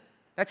holiness.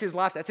 That's his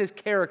life. That's his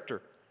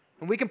character.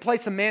 And we can play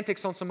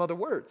semantics on some other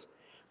words.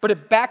 But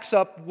it backs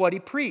up what he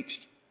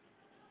preached.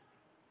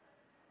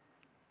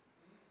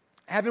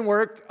 Having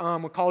worked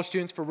with college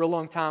students for a real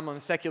long time on a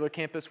secular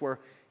campus where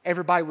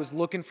everybody was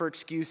looking for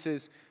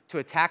excuses to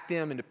attack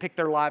them and to pick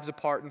their lives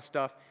apart and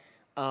stuff,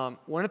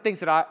 one of the things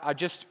that I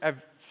just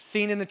have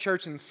seen in the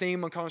church and seen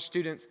among college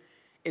students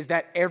is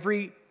that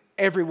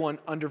everyone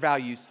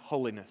undervalues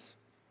holiness.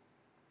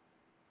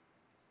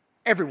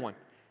 Everyone.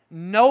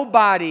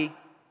 Nobody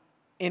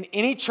in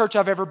any church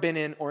I've ever been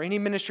in or any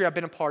ministry I've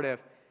been a part of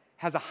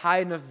has a high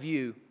enough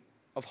view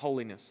of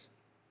holiness.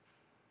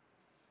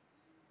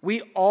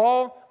 We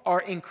all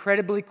are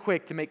incredibly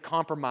quick to make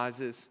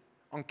compromises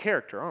on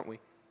character, aren't we? I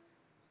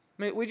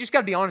mean, we just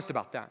got to be honest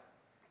about that.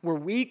 We're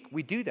weak,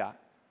 we do that.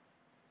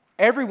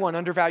 Everyone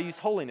undervalues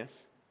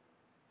holiness.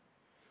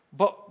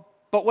 But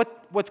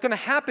what's going to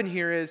happen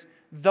here is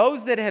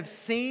those that have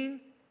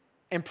seen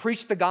and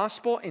preached the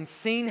gospel and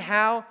seen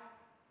how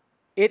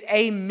it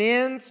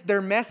amens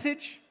their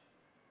message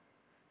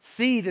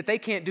see that they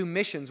can't do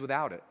missions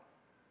without it.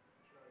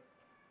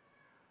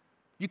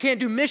 You can't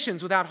do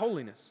missions without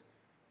holiness.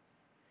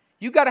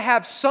 You've got to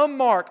have some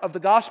mark of the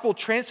gospel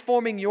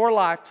transforming your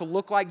life to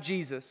look like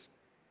Jesus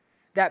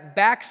that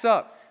backs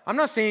up. I'm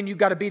not saying you've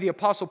got to be the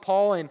Apostle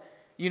Paul and,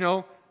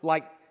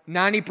 like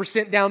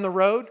 90% down the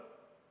road,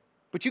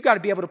 but you've got to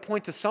be able to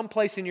point to some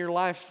place in your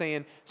life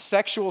saying,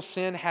 sexual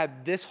sin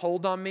had this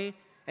hold on me,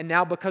 and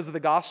now because of the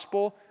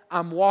gospel,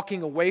 I'm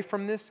walking away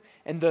from this,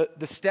 and the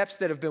steps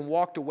that have been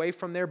walked away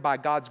from there by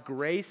God's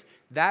grace,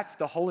 that's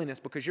the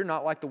holiness, because you're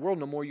not like the world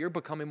no more. You're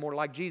becoming more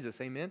like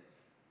Jesus. Amen?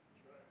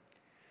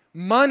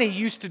 Money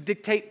used to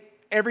dictate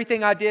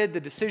everything I did, the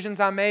decisions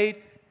I made,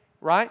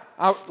 right?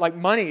 Like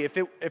money, if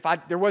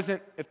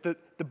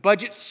the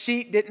budget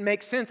sheet didn't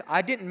make sense,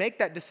 I didn't make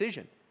that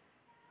decision.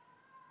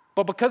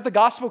 But because the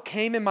gospel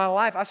came in my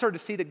life, I started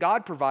to see that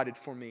God provided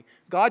for me.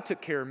 God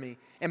took care of me.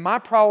 And my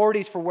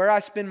priorities for where I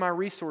spend my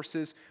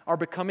resources are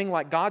becoming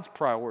like God's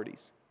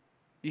priorities.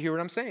 You hear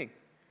what I'm saying?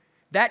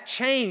 That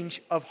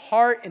change of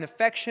heart and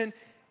affection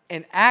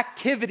and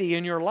activity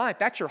in your life,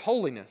 that's your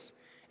holiness.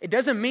 It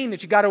doesn't mean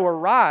that you got to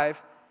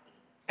arrive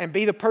and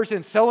be the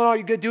person selling all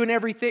your good, doing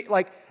everything,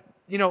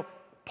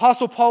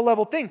 Apostle Paul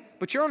level thing.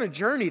 But you're on a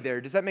journey there.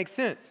 Does that make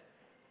sense?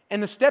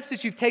 And the steps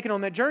that you've taken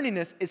on that journey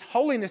is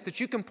holiness that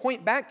you can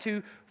point back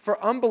to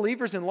for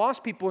unbelievers and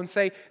lost people and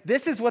say,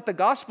 this is what the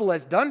gospel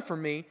has done for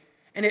me,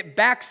 and it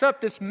backs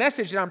up this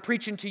message that I'm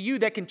preaching to you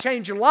that can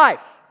change your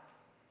life.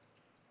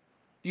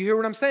 Do you hear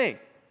what I'm saying?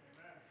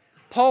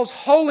 Paul's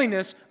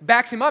holiness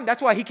backs him up.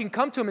 That's why he can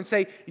come to him and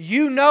say,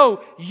 you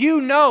know.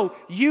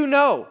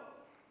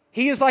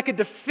 He is like a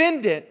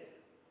defendant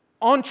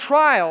on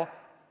trial,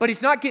 but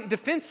he's not getting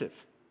defensive.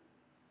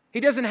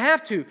 He doesn't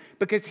have to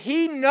because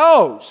he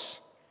knows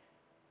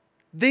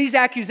these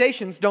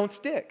accusations don't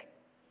stick.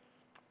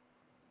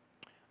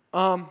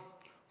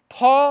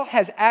 Paul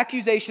has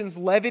accusations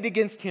levied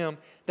against him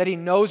that he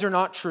knows are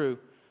not true,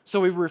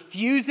 so he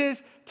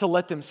refuses to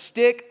let them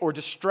stick or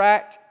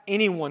distract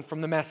anyone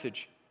from the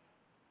message.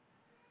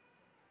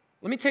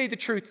 Let me tell you the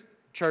truth,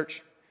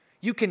 church.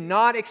 You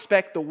cannot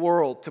expect the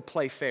world to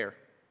play fair.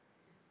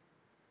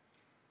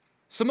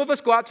 Some of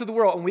us go out to the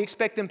world and we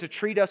expect them to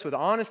treat us with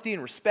honesty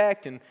and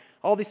respect and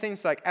all these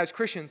things like as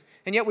Christians.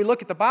 And yet we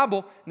look at the Bible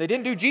and they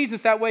didn't do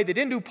Jesus that way. They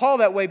didn't do Paul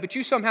that way. But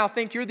you somehow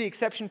think you're the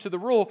exception to the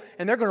rule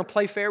and they're going to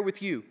play fair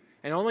with you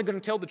and only going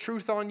to tell the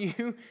truth on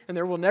you. And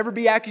there will never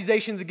be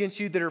accusations against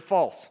you that are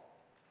false.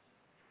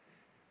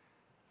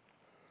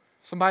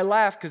 Somebody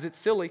laugh because it's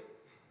silly.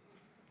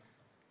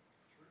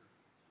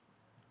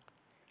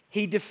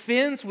 He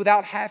defends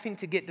without having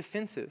to get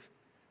defensive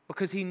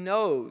because he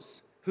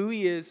knows who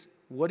he is,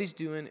 what he's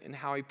doing, and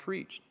how he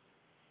preached.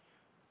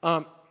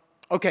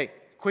 Okay,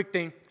 quick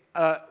thing.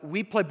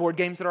 We play board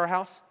games at our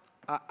house.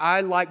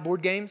 I like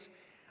board games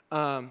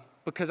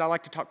because I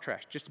like to talk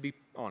trash, just to be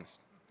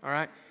honest. All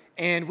right?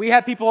 And we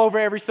have people over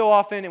every so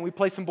often, and we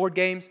play some board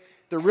games.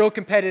 They're real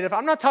competitive.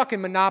 I'm not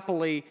talking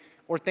Monopoly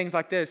or things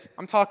like this.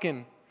 I'm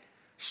talking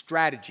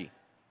strategy,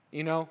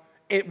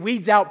 It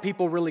weeds out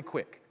people really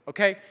quick,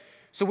 okay?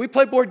 So we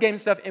play board game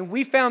stuff, and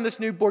we found this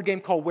new board game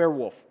called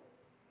Werewolf.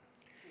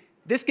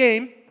 This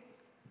game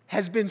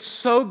has been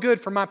so good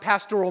for my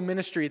pastoral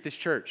ministry at this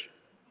church.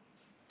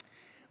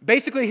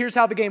 Basically, here's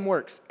how the game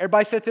works.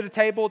 Everybody sits at a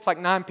table. It's like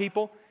 9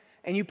 people,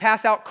 and you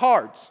pass out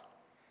cards.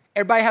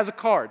 Everybody has a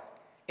card.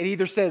 It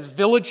either says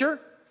villager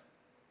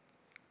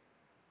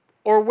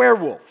or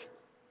werewolf.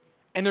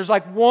 And there's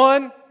like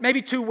 1,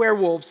 maybe 2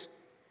 werewolves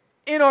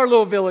in our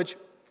little village.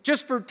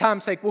 Just for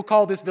time's sake, we'll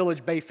call this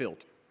village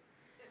Bayfield.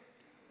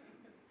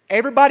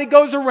 Everybody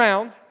goes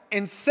around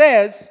and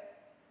says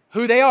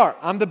who they are.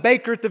 I'm the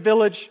baker at the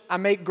village. I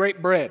make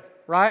great bread,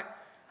 right?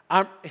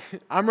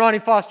 I'm Ronnie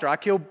Foster. I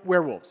kill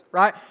werewolves,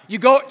 right? You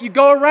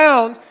go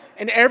around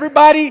and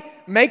everybody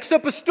makes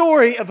up a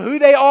story of who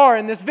they are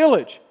in this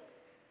village.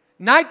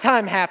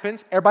 Nighttime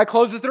happens. Everybody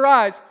closes their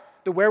eyes.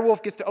 The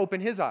werewolf gets to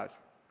open his eyes,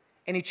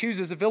 and he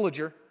chooses a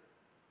villager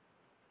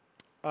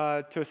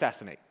to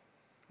assassinate,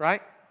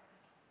 right?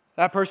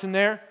 That person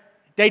there.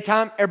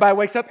 Daytime, everybody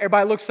wakes up.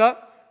 Everybody looks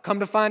up. Come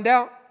to find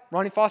out,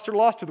 Ronnie Foster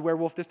lost to the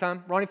werewolf this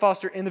time. Ronnie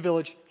Foster in the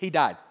village, he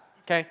died,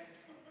 okay?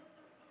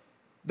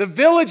 The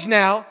village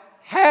now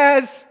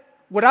has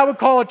what I would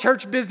call a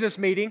church business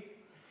meeting,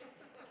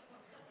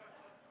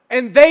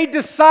 and they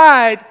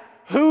decide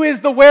who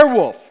is the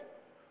werewolf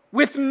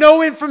with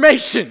no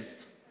information.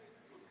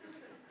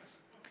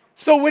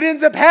 So what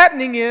ends up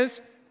happening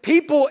is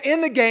people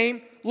in the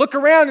game look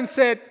around and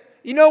said,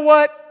 you know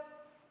what?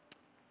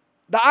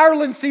 The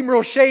Ireland seem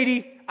real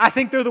shady. I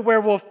think they're the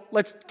werewolf.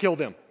 Let's kill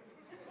them.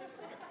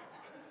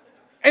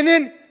 And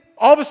then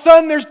all of a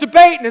sudden there's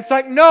debate, and it's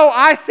like, no,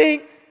 I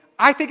think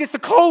it's the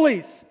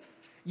Coleys.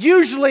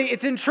 Usually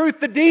it's in truth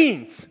the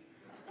Deans,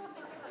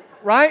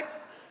 right?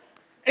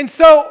 And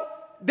so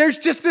there's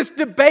just this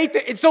debate,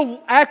 and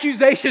so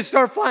accusations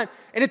start flying.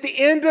 And at the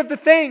end of the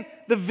thing,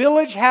 the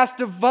village has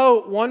to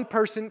vote one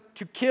person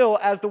to kill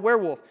as the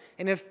werewolf.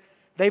 And if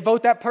they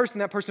vote that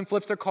person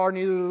flips their card,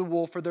 and either they're the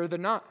wolf or they're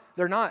not.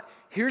 They're not.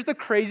 Here's the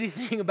crazy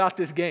thing about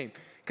this game,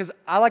 because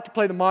I like to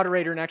play the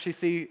moderator and actually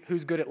see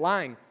who's good at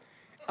lying.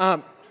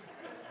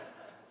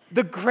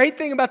 The great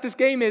thing about this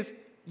game is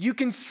you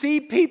can see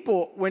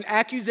people, when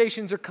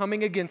accusations are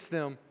coming against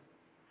them,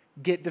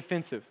 get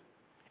defensive.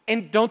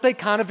 And don't they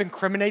kind of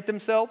incriminate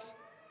themselves?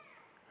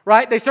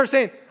 Right? They start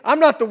saying, I'm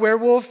not the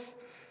werewolf,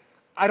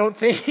 I don't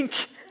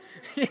think.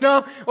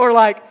 Or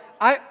like,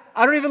 I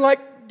don't even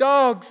like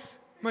dogs,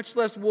 much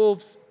less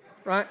wolves,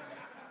 right?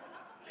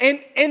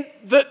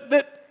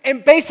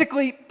 And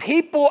basically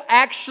people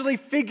actually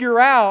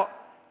figure out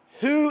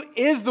who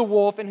is the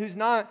wolf and who's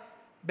not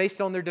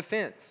based on their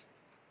defense.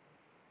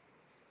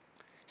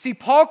 See,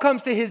 Paul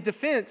comes to his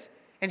defense,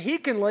 and he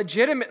can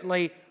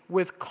legitimately,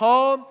 with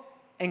calm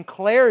and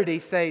clarity,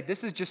 say,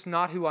 this is just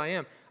not who I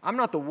am. I'm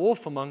not the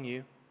wolf among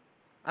you.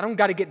 I don't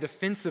got to get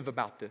defensive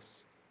about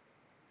this.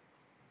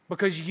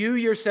 Because you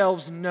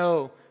yourselves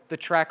know the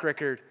track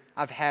record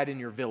I've had in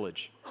your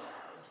village.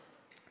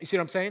 You see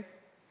what I'm saying?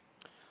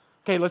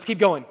 Okay, let's keep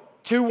going.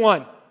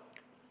 2:1.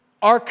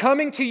 Our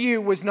coming to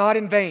you was not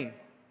in vain.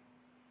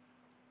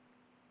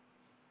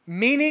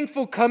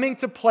 Meaningful coming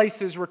to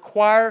places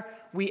require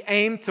we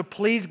aim to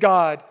please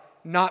God,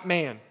 not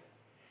man.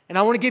 And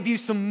I want to give you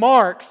some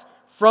marks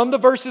from the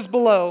verses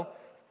below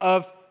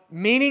of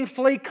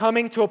meaningfully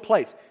coming to a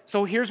place.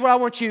 So here's what I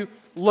want you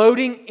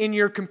loading in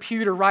your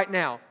computer right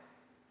now.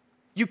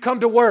 You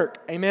come to work,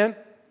 amen?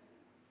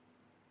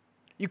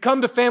 You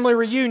come to family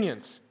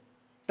reunions.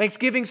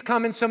 Thanksgiving's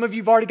coming, some of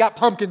you have already got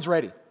pumpkins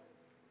ready,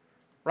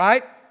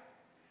 right?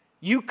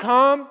 You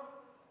come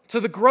to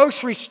the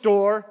grocery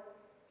store.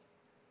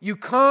 You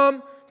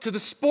come to the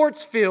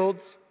sports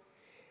fields.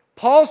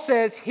 Paul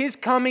says his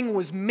coming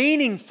was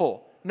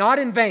meaningful, not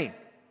in vain.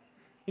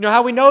 You know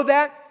how we know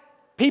that?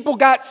 People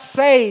got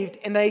saved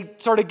and they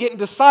started getting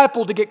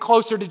discipled to get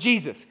closer to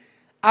Jesus.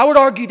 I would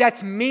argue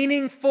that's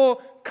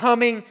meaningful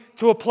coming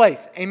to a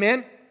place.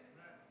 Amen?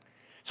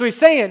 So he's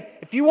saying,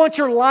 if you want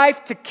your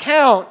life to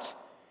count,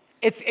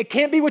 it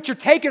can't be what you're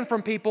taking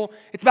from people.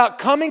 It's about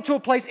coming to a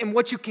place and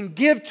what you can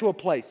give to a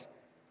place.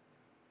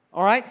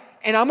 All right?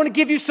 And I'm going to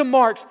give you some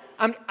marks.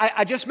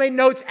 I just made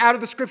notes out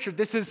of the Scripture.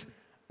 This is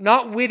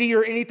not witty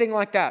or anything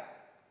like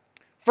that.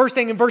 First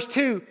thing, in verse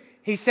 2,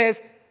 he says,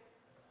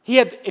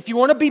 if you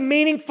want to be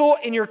meaningful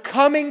in your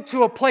coming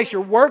to a place,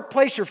 your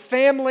workplace, your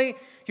family,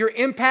 your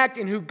impact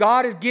in who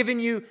God has given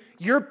you,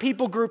 your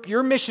people group,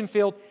 your mission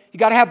field, you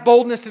got to have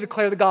boldness to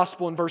declare the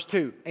gospel in verse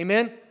 2.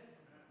 Amen?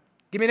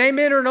 Give me an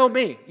amen or no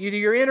me. Either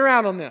you're in or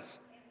out on this.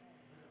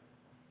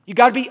 You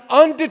got to be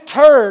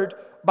undeterred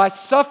by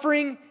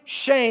suffering,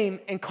 shame,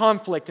 and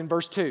conflict in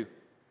verse 2.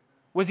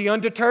 Was he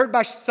undeterred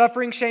by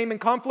suffering, shame, and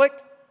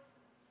conflict?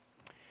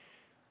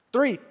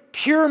 3,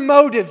 pure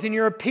motives in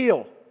your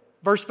appeal.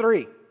 Verse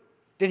 3.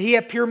 Did he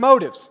have pure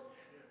motives?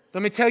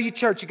 Let me tell you,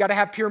 church, you got to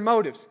have pure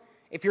motives.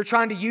 If you're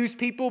trying to use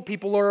people,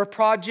 people are a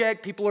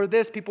project, people are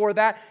this, people are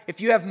that.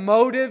 If you have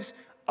motives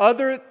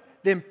other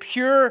than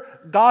pure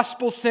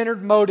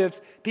gospel-centered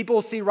motives, people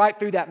will see right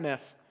through that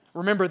mess.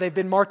 Remember, they've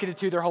been marketed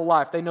to their whole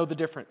life. They know the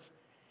difference.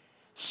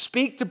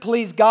 Speak to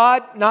please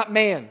God, not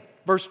man.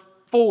 Verse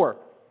 4.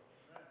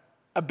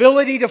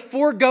 Ability to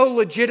forego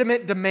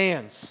legitimate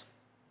demands.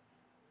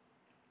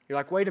 You're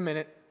like, wait a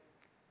minute.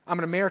 I'm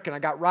an American. I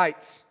got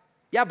rights.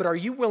 Yeah, but are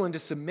you willing to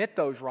submit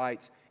those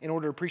rights in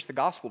order to preach the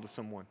gospel to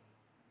someone?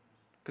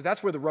 Because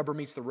that's where the rubber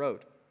meets the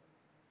road.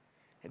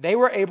 They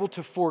were able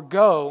to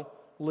forego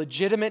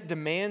legitimate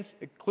demands,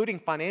 including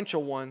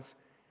financial ones,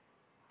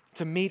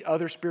 to meet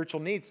other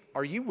spiritual needs.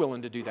 Are you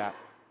willing to do that?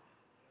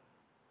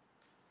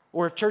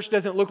 Or if church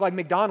doesn't look like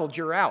McDonald's,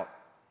 you're out.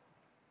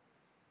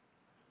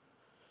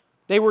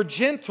 They were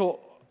gentle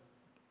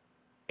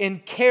in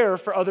care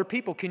for other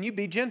people. Can you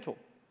be gentle?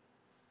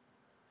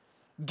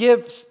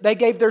 They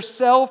gave their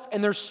self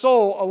and their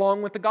soul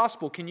along with the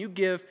gospel. Can you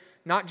give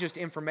not just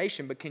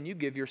information, but can you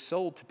give your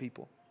soul to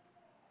people?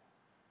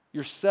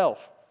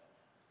 Yourself.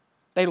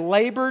 They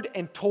labored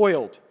and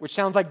toiled, which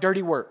sounds like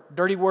dirty work,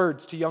 dirty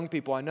words to young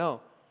people, I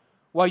know,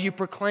 while you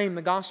proclaim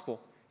the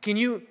gospel. Can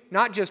you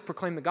not just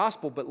proclaim the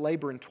gospel, but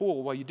labor and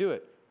toil while you do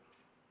it?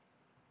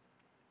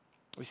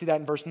 We see that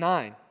in verse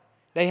 9.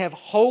 They have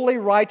holy,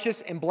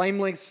 righteous, and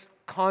blameless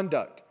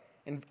conduct.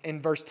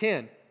 In verse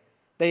 10,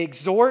 they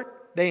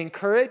exhort, they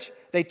encourage,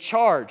 they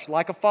charge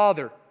like a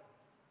father.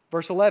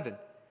 Verse 11,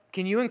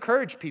 can you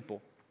encourage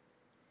people?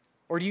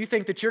 Or do you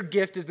think that your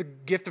gift is the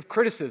gift of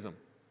criticism?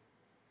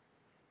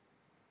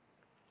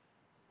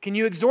 Can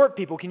you exhort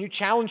people? Can you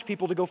challenge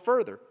people to go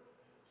further?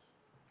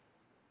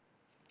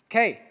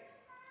 Okay.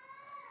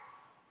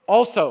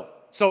 Also,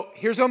 so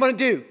here's what I'm going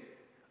to do.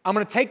 I'm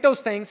going to take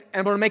those things and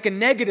I'm going to make a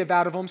negative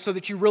out of them so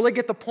that you really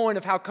get the point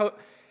of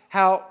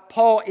how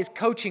Paul is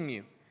coaching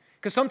you.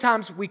 Because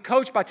sometimes we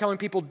coach by telling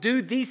people,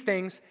 do these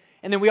things,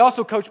 and then we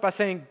also coach by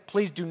saying,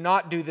 please do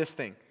not do this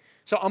thing.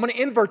 So I'm going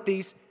to invert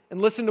these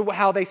and listen to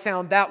how they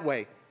sound that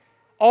way.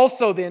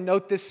 Also then,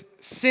 note this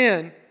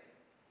sin.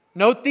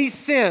 Note these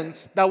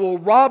sins that will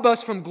rob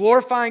us from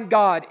glorifying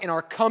God in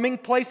our coming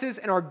places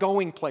and our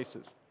going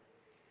places.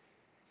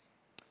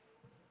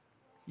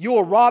 You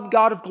will rob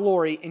God of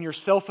glory and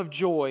yourself of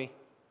joy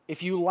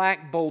if you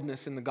lack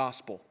boldness in the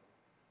gospel.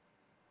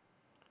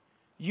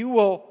 You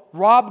will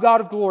rob God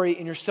of glory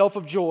and yourself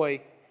of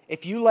joy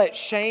if you let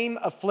shame,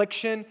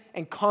 affliction,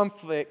 and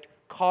conflict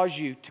cause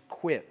you to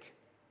quit.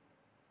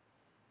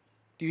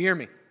 Do you hear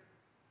me?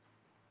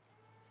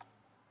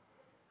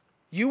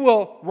 You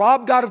will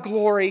rob God of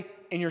glory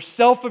and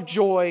yourself of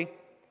joy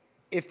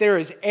if there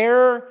is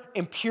error,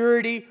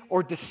 impurity,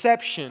 or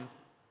deception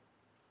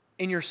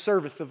in your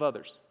service of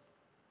others.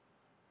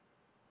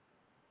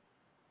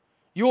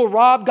 You will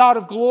rob God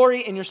of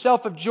glory and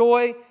yourself of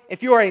joy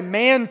if you are a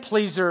man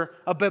pleaser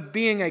about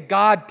being a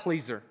God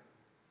pleaser.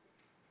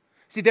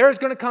 See, there is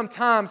going to come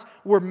times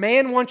where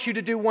man wants you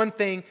to do one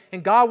thing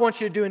and God wants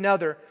you to do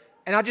another.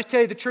 And I'll just tell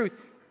you the truth.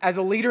 As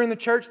a leader in the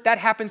church, that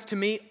happens to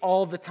me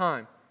all the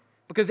time.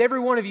 Because every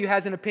one of you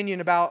has an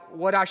opinion about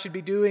what I should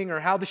be doing or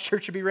how this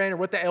church should be ran or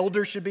what the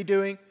elders should be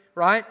doing,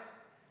 right?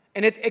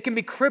 And it can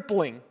be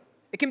crippling.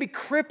 It can be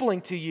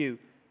crippling to you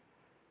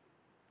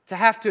to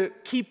have to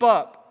keep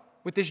up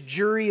with this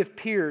jury of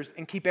peers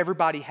and keep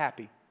everybody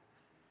happy.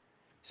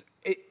 So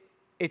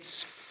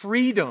it's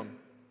freedom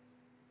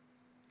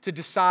to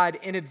decide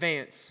in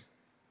advance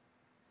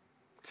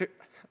to,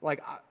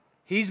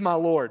 He's my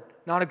Lord,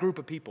 not a group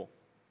of people.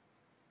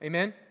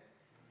 Amen?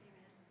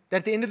 That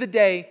at the end of the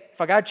day,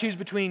 if I got to choose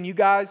between you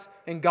guys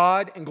and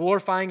God and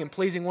glorifying and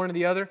pleasing one or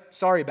the other,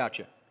 sorry about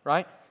you,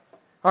 right?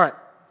 All right.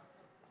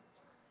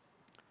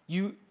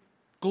 You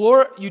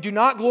do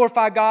not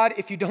glorify God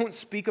if you don't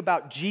speak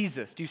about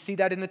Jesus. Do you see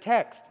that in the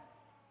text?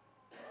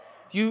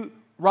 You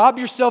rob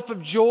yourself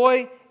of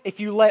joy if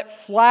you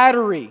let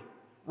flattery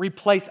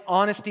replace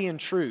honesty and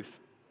truth.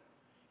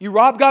 You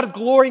rob God of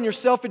glory and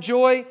yourself of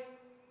joy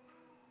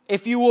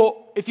if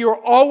you are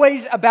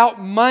always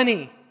about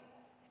money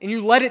and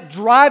you let it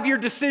drive your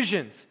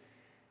decisions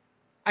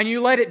and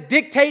you let it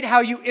dictate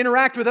how you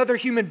interact with other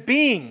human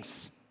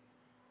beings.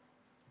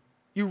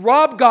 You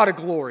rob God of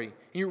glory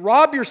and you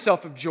rob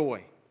yourself of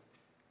joy.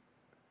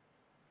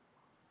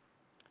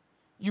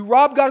 You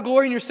rob God of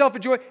glory and yourself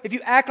of joy if you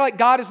act like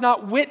God is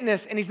not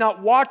witness and He's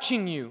not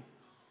watching you.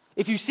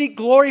 If you seek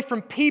glory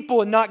from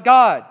people and not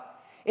God.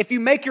 If you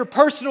make your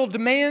personal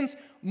demands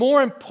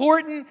more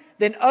important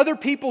than other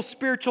people's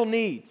spiritual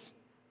needs.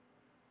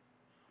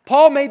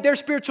 Paul made their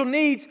spiritual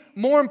needs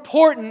more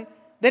important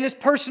than his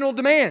personal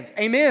demands.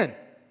 Amen.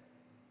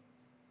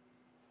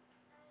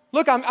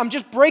 Look, I'm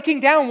just breaking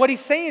down what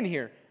he's saying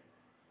here.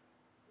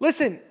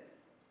 Listen,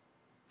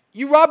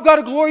 you rob God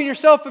of glory and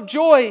yourself of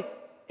joy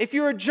if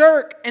you're a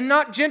jerk and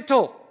not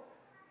gentle.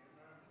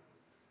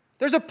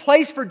 There's a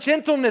place for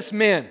gentleness,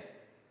 men.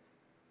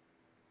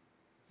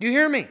 Do you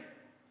hear me?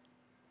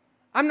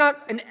 I'm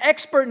not an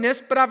expert in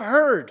this, but I've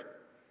heard.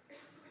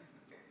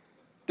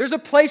 There's a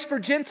place for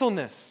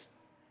gentleness.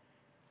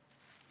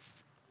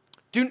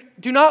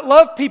 Do not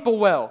love people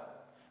well.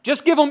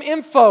 Just give them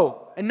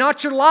info and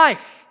not your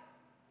life.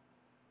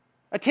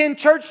 Attend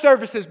church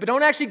services, but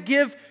don't actually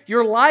give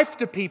your life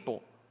to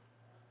people.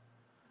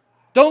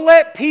 Don't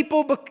let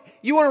people,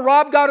 you want to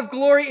rob God of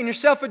glory and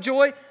yourself of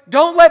joy?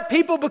 Don't let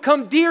people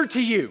become dear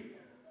to you.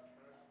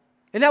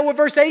 Isn't that what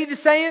verse 8 is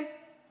saying?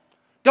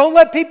 Don't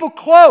let people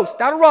close.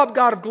 That'll rob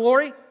God of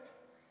glory.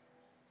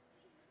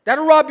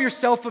 That'll rob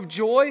yourself of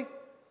joy.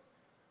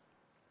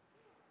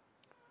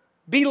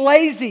 Be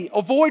lazy.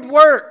 Avoid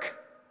work.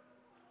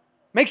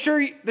 Make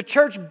sure the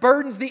church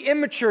burdens the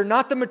immature,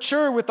 not the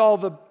mature, with all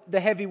the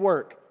heavy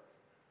work.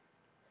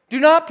 Do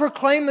not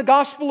proclaim the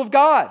gospel of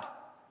God.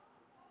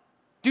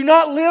 Do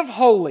not live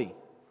holy.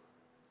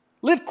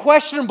 Live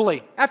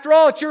questionably. After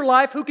all, it's your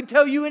life. Who can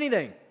tell you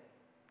anything?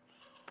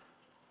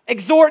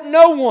 Exhort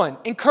no one.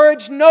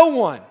 Encourage no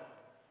one.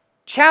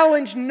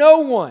 Challenge no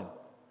one.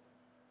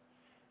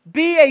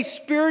 Be a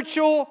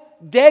spiritual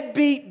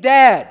deadbeat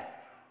dad.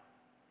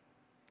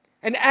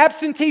 An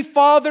absentee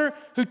father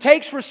who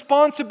takes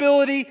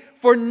responsibility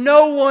for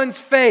no one's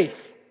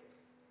faith.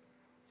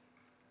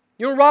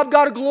 You want to rob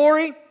God of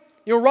glory?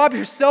 You want to rob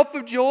yourself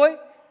of joy?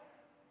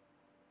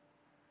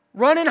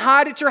 Run and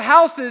hide at your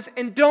houses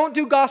and don't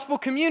do gospel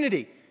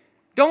community.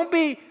 Don't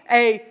be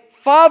a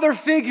father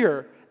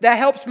figure that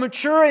helps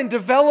mature and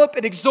develop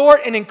and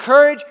exhort and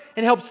encourage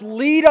and helps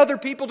lead other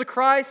people to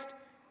Christ.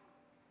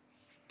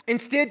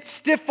 Instead,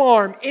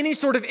 stiff-arm any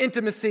sort of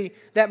intimacy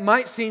that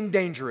might seem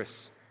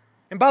dangerous.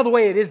 And by the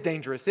way, it is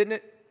dangerous, isn't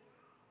it?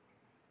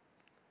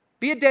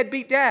 Be a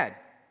deadbeat dad.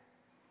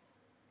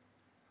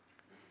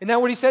 Isn't that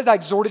what he says? I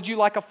exhorted you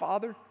like a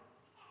father.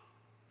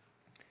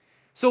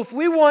 So if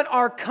we want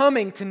our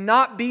coming to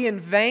not be in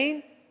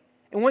vain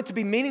and want it to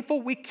be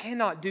meaningful, we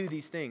cannot do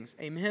these things.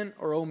 Amen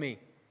or oh me.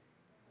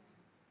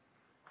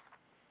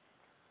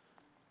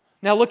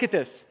 Now look at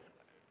this.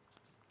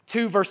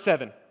 2 verse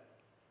 7.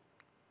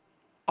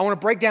 I want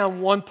to break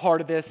down one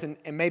part of this and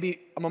maybe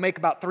I'm going to make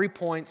about 3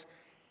 points.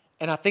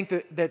 And I think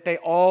that they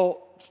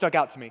all stuck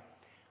out to me.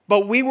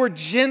 But we were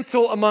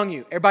gentle among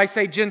you. Everybody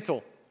say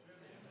gentle.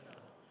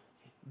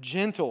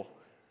 Gentle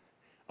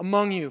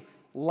among you,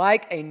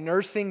 like a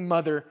nursing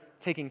mother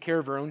taking care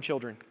of her own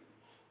children.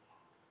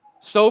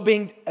 So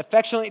being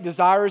affectionately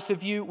desirous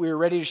of you, we are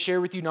ready to share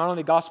with you not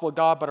only the gospel of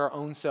God, but our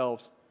own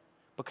selves,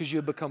 because you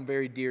have become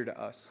very dear to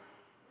us.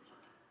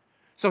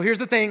 So here's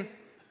the thing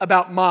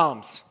about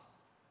moms.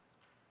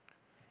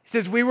 It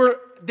says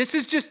this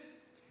is just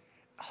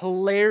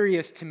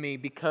hilarious to me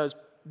because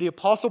the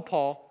Apostle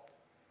Paul,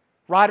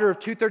 writer of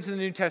 2/3 of the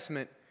New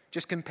Testament,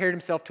 just compared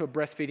himself to a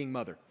breastfeeding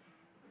mother.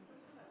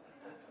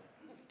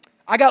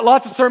 I got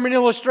lots of sermon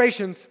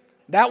illustrations.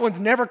 That one's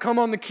never come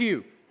on the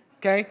queue,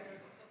 okay?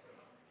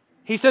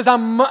 He says,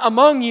 I'm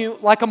among you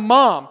like a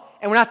mom.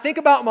 And when I think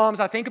about moms,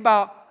 I think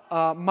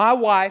about my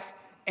wife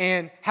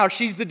and how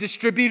she's the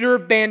distributor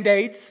of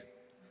Band-Aids,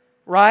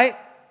 right?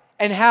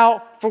 And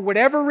how, for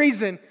whatever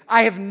reason,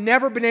 I have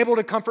never been able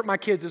to comfort my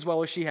kids as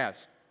well as she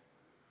has,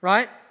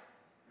 right?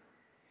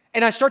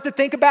 And I start to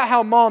think about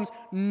how moms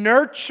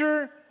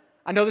nurture.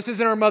 I know this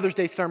isn't our Mother's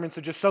Day sermon,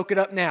 so just soak it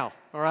up now,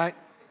 all right?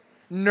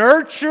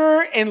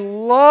 Nurture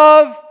and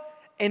love,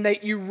 and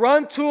that you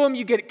run to them,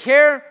 you get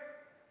care,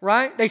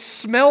 right? They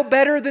smell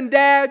better than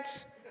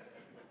dads.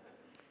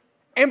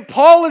 And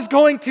Paul is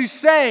going to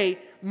say,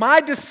 my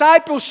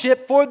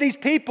discipleship for these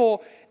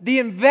people, the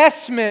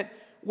investment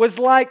was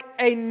like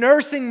a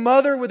nursing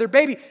mother with her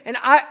baby. And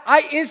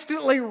I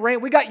instantly ran.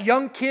 We got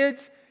young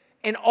kids,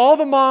 and all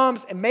the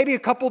moms, and maybe a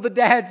couple of the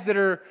dads that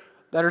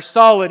are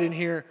solid in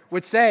here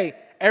would say,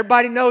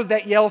 everybody knows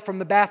that yell from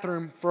the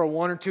bathroom for a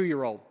 1 or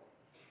 2-year-old.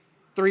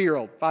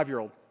 3-year-old,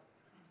 5-year-old.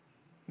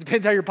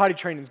 Depends how your potty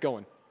training's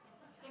going.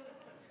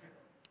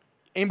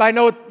 Anybody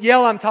know what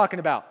yell I'm talking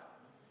about?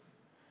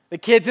 The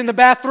kid's in the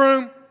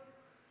bathroom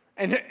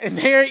and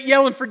they're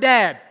yelling for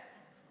dad,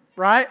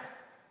 right?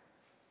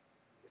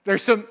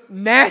 There's some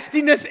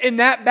nastiness in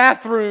that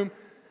bathroom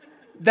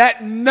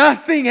that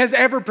nothing has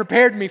ever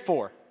prepared me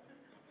for.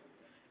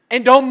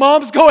 And don't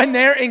moms go in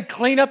there and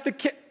clean up the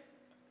kid?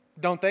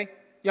 Don't they?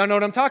 Y'all know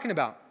what I'm talking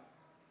about.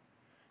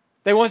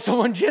 They want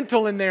someone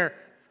gentle in there,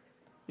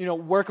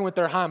 working with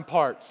their hind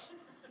parts.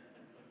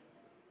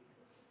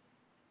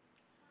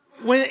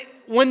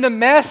 When the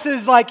mess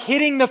is like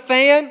hitting the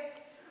fan,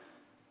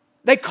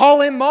 they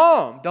call in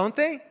mom, don't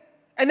they?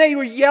 And they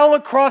will yell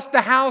across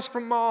the house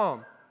for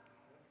mom.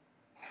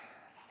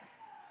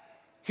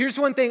 Here's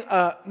one thing.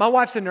 My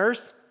wife's a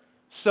nurse,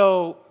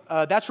 so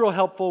that's real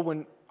helpful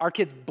when our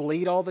kids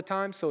bleed all the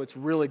time, so it's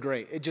really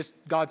great. It's just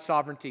God's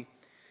sovereignty.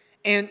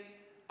 And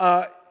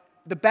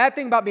the bad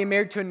thing about being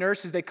married to a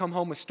nurse is they come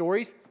home with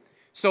stories.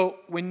 So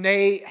when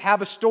they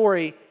have a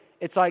story,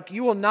 it's like,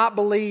 you will not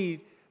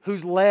believe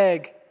whose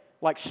leg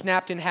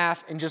snapped in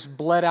half and just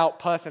bled out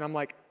pus. And I'm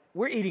like,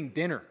 we're eating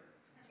dinner.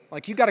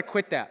 You got to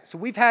quit that. So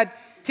we've had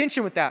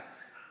tension with that.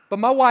 But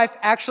my wife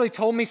actually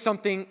told me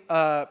something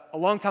a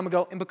long time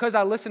ago. And because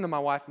I listened to my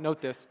wife, note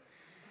this.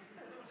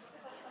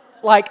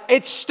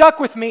 It stuck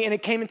with me and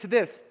it came into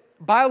this.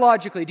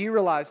 Biologically, do you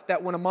realize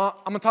that when a mom,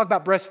 I'm going to talk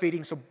about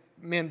breastfeeding, so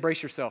men,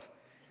 brace yourself.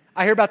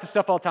 I hear about this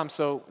stuff all the time,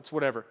 so it's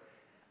whatever.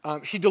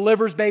 She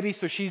delivers babies,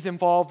 so she's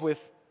involved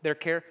with their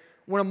care.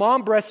 When a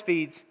mom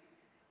breastfeeds,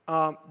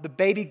 the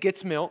baby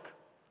gets milk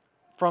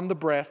from the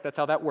breast. That's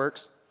how that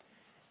works.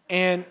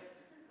 And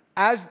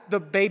as the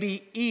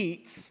baby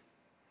eats,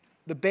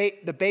 the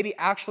baby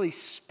actually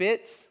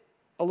spits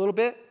a little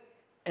bit,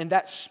 and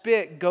that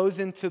spit goes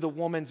into the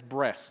woman's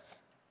breast.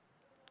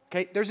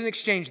 Okay, there's an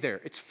exchange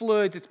there. It's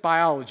fluids, it's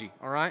biology,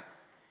 all right?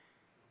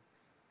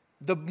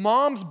 The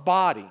mom's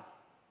body,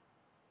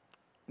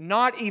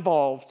 not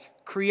evolved,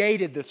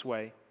 created this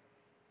way,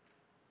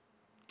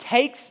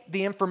 takes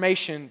the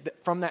information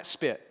from that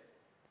spit,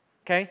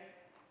 okay?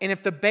 And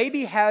if the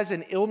baby has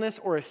an illness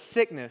or a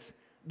sickness,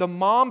 the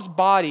mom's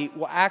body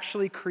will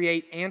actually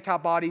create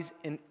antibodies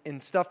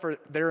and stuff for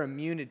their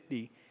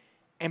immunity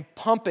and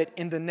pump it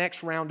in the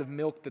next round of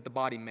milk that the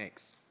body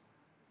makes.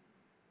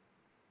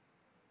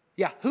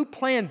 Yeah, who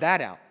planned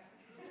that out?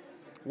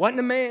 Wasn't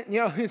a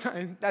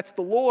man, that's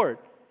the Lord.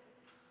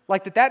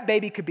 Like that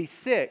baby could be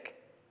sick,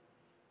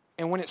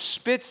 and when it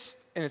spits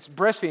and it's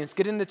breastfeeding, it's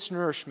getting its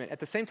nourishment. At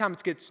the same time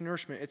it's getting its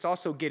nourishment, it's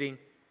also getting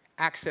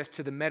access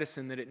to the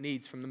medicine that it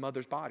needs from the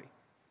mother's body.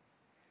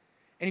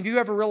 And have you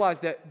ever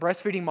realized that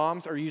breastfeeding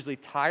moms are usually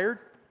tired,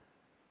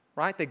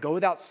 right? They go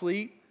without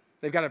sleep.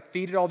 They've got to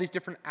feed it all these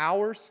different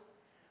hours.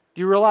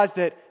 Do you realize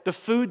that the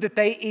food that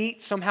they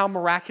eat somehow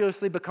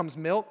miraculously becomes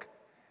milk?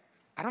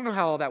 I don't know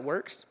how all that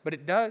works, but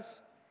it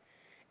does.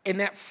 And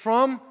that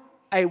from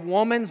a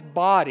woman's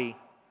body,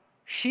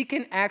 she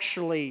can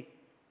actually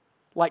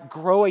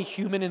grow a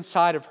human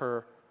inside of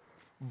her,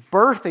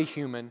 birth a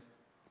human,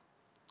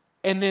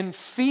 and then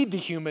feed the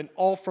human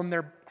all from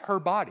her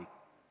body.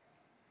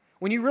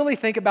 When you really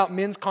think about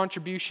men's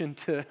contribution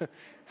to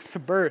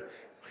birth,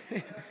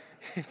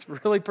 it's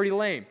really pretty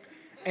lame.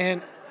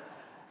 And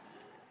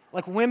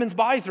women's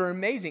bodies are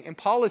amazing. And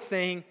Paul is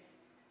saying,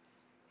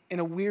 in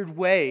a weird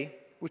way,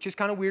 which is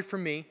kind of weird for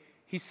me,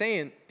 he's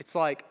saying, it's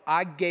like,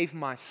 I gave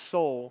my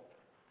soul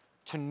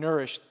to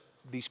nourish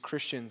these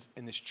Christians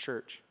in this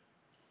church.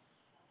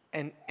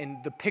 And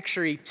the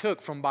picture he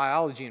took from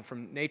biology and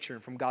from nature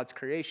and from God's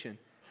creation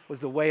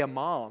was the way a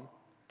mom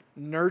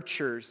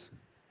nurtures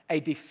a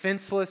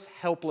defenseless,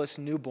 helpless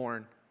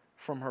newborn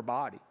from her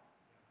body.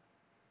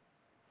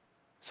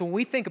 So when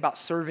we think about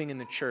serving in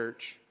the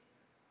church,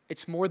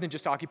 it's more than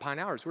just occupying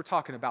hours. We're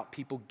talking about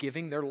people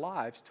giving their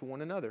lives to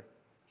one another,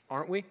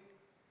 aren't we?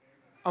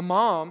 A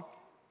mom,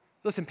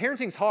 listen,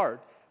 parenting's hard.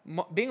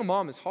 Being a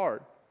mom is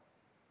hard.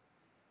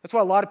 That's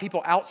why a lot of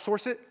people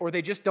outsource it or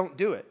they just don't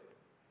do it.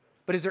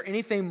 But is there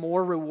anything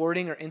more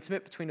rewarding or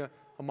intimate between a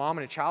mom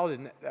and a child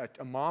than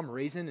a mom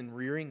raising and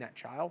rearing that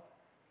child?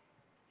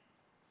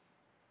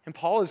 And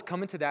Paul is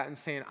coming to that and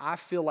saying, I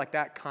feel like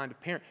that kind of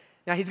parent.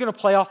 Now, he's going to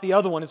play off the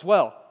other one as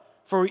well.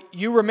 For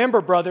you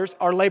remember, brothers,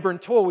 our labor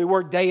and toil, we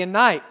work day and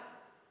night.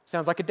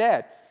 Sounds like a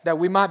dad. That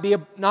we might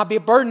not be a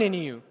burden in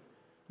you.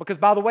 Because,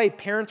 by the way,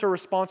 parents are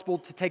responsible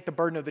to take the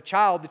burden of the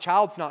child. The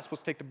child's not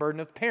supposed to take the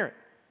burden of the parent.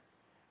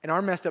 In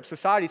our messed up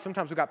society,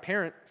 sometimes we've got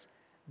parents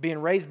being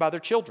raised by their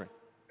children.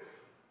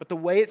 But the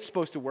way it's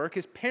supposed to work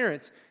is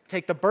parents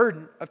take the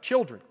burden of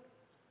children.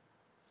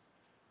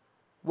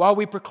 While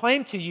we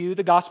proclaim to you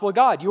the gospel of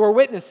God, you are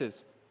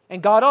witnesses.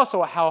 And God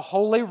also, how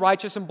holy,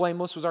 righteous, and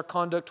blameless was our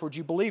conduct towards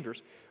you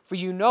believers. For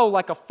you know,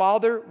 like a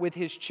father with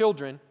his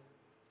children,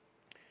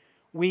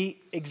 we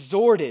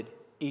exhorted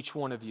each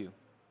one of you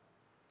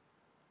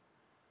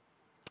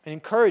and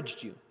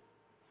encouraged you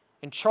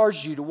and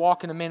charged you to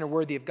walk in a manner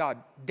worthy of God.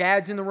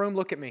 Dads in the room,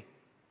 look at me.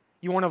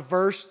 You want a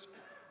verse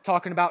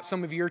talking about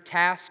some of your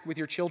tasks with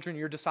your children,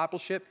 your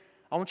discipleship?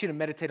 I want you to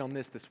meditate on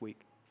this week.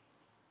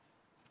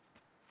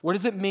 What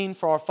does it mean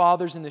for our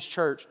fathers in this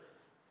church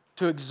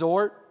to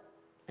exhort,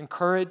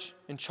 encourage,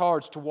 and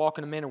charge to walk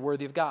in a manner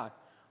worthy of God,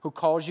 who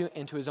calls you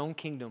into his own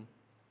kingdom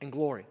and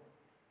glory?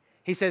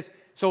 He says,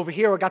 so over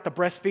here I got the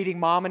breastfeeding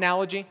mom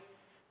analogy.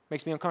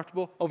 Makes me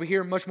uncomfortable. Over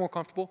here, much more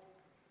comfortable.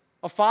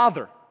 A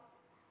father.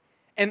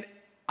 And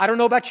I don't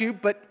know about you,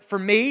 but for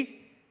me,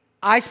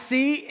 I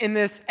see in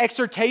this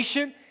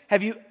exhortation,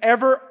 have you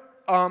ever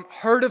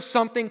heard of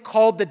something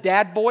called the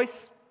dad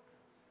voice?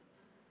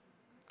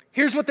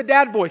 Here's what the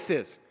dad voice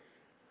is.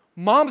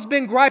 Mom's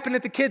been griping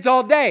at the kids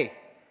all day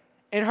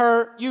in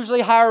her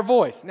usually higher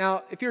voice.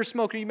 Now, if you're a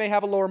smoker, you may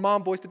have a lower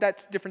mom voice, but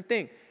that's a different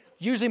thing.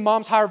 Usually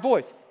mom's higher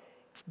voice.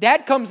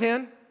 Dad comes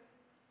in.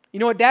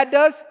 You know what dad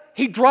does?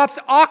 He drops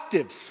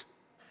octaves.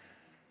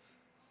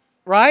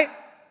 Right?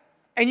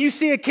 And you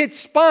see a kid's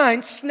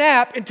spine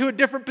snap into a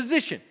different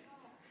position.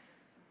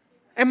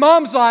 And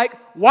mom's like,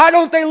 why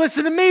don't they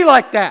listen to me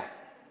like that?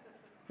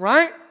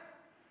 Right?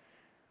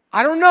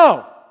 I don't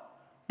know.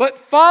 But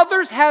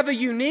fathers have a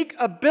unique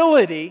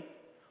ability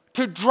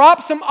to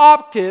drop some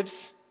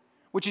octaves,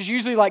 which is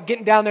usually like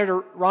getting down there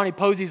to Ronnie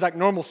Posey's like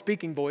normal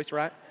speaking voice,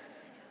 right?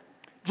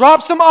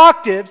 Drop some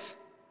octaves,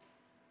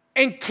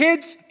 and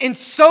kids in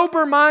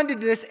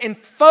sober-mindedness and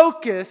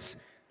focus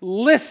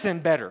listen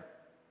better.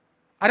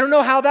 I don't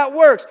know how that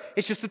works.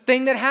 It's just a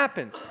thing that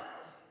happens.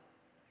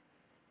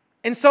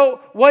 And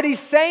so what he's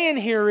saying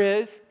here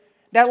is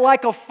that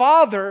like a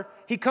father,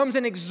 He comes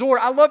and exhort.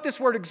 I love this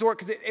word exhort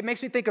because it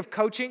makes me think of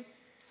coaching.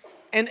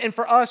 And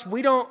for us,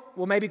 we don't,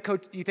 well, maybe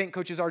coach, you think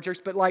coaches are jerks,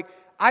 but like,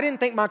 I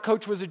didn't think my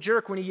coach was a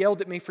jerk when he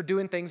yelled at me for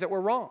doing things that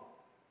were wrong.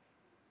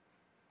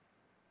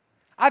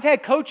 I've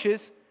had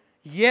coaches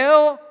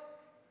yell,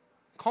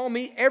 call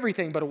me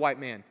everything but a white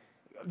man,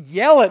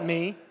 yell at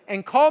me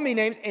and call me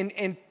names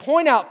and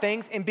point out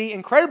things and be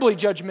incredibly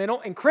judgmental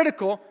and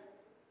critical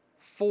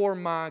for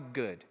my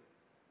good.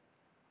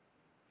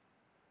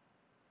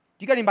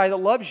 You got anybody that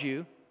loves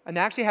you and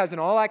actually has an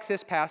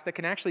all-access pass that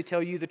can actually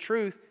tell you the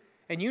truth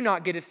and you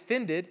not get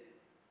offended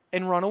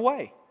and run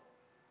away?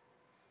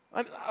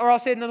 Or I'll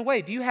say it another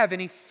way. Do you have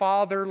any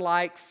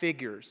father-like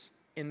figures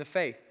in the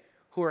faith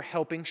who are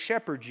helping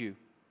shepherd you?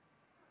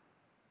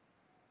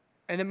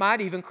 And it might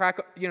even crack,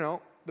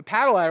 the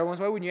paddle at everyone's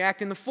way when you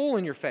act in the fool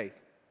in your faith.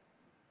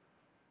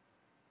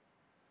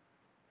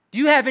 Do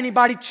you have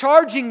anybody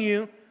charging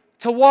you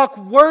to walk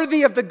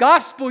worthy of the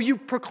gospel you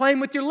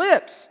proclaim with your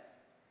lips?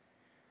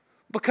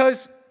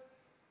 Because,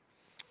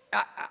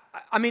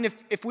 I mean,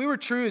 if we were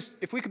true,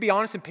 if we could be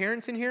honest and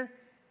parents in here,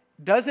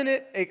 doesn't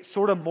it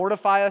sort of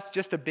mortify us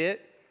just a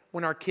bit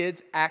when our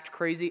kids act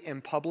crazy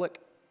in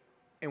public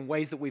in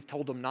ways that we've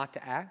told them not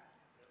to act?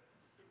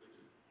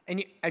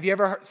 And have you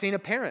ever seen a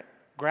parent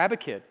grab a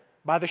kid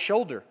by the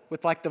shoulder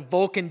with like the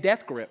Vulcan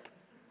death grip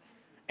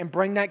and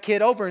bring that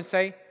kid over and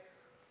say,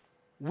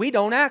 we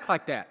don't act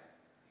like that,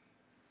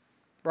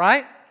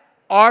 right?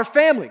 Our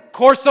family,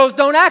 Corsos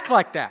don't act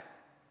like that,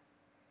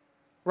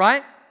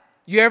 right?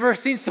 You ever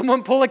seen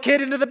someone pull a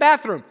kid into the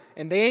bathroom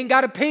and they ain't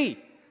got to pee?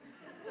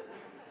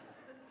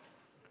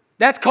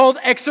 That's called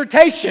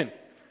exhortation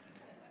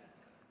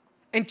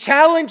and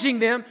challenging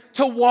them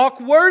to walk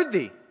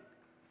worthy.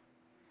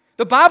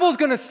 The Bible's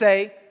going to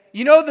say,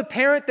 the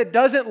parent that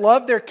doesn't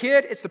love their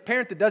kid, it's the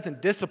parent that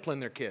doesn't discipline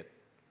their kid.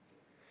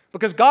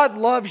 Because God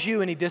loves you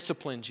and He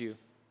disciplines you.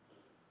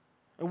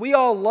 And we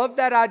all love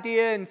that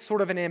idea in sort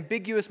of an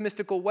ambiguous,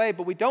 mystical way,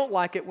 but we don't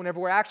like it whenever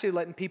we're actually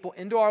letting people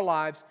into our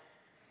lives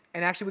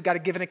and actually we've got to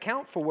give an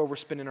account for where we're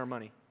spending our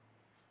money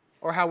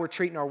or how we're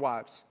treating our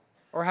wives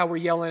or how we're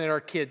yelling at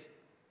our kids,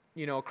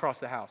 across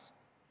the house.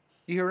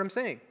 You hear what I'm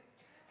saying?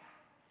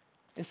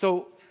 And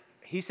so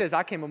He says,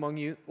 I came among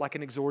you like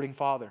an exhorting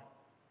father.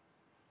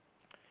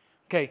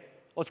 Okay,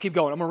 let's keep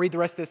going. I'm going to read the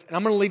rest of this, and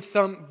I'm going to leave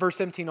some verse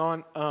 17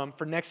 on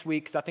for next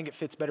week because I think it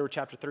fits better with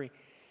chapter 3.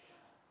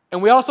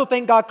 And we also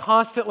thank God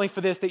constantly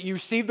for this, that you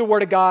received the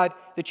word of God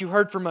that you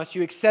heard from us.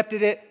 You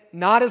accepted it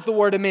not as the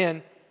word of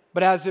men,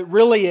 but as it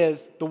really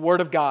is, the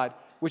word of God,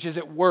 which is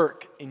at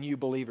work in you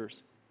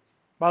believers.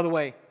 By the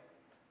way,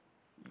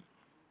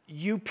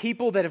 you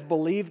people that have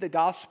believed the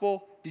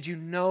gospel, did you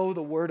know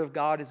the word of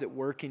God is at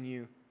work in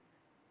you?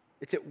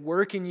 It's at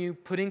work in you,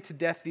 putting to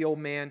death the old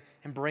man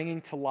and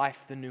bringing to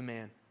life the new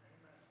man.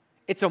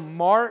 It's a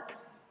mark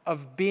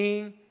of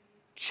being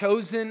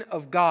chosen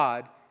of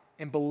God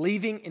and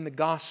believing in the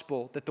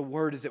gospel that the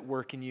word is at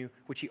work in you,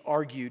 which He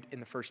argued in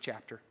the first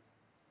chapter.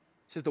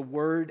 It says the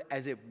word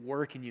as at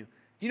work in you.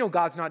 Do you know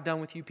God's not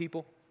done with you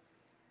people?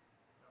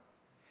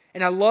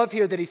 And I love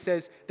here that He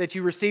says that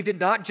you received it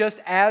not just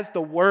as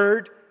the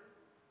word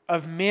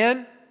of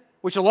men,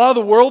 which a lot of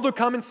the world will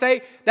come and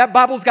say, that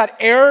Bible's got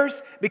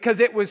errors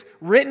because it was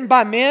written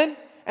by men.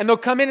 And they'll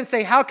come in and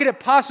say, how could it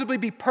possibly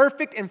be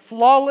perfect and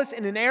flawless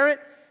and inerrant?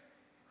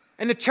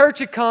 And the church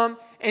would come,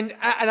 and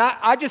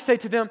I just say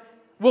to them,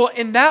 well,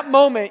 in that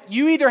moment,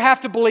 you either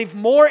have to believe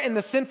more in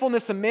the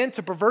sinfulness of men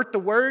to pervert the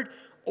word,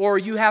 or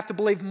you have to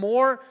believe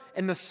more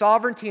in the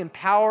sovereignty and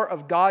power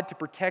of God to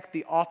protect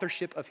the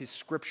authorship of His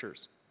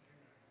scriptures.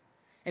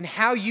 And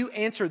how you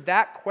answer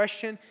that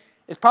question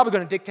is probably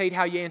going to dictate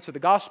how you answer the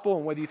gospel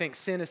and whether you think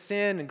sin is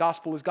sin and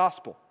gospel is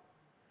gospel.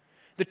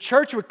 The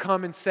church would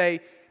come and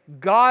say,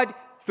 God,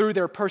 through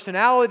their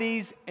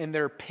personalities and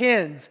their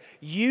pens,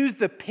 used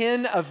the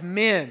pen of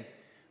men,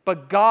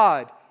 but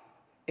God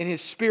in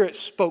His Spirit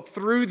spoke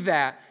through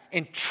that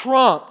and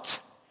trumped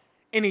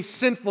any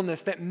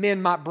sinfulness that men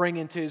might bring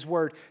into His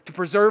Word to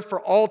preserve for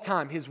all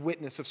time His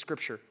witness of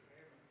Scripture.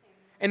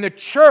 And the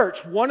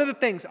church, one of the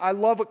things, I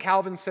love what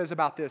Calvin says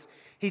about this.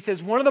 He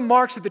says one of the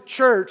marks of the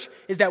church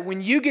is that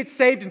when you get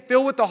saved and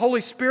filled with the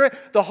Holy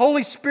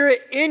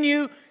Spirit in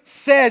you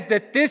says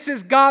that this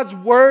is God's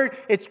Word,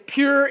 it's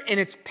pure and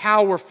it's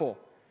powerful.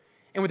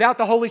 And without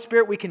the Holy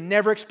Spirit, we can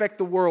never expect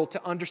the world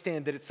to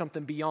understand that it's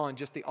something beyond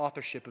just the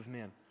authorship of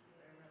men.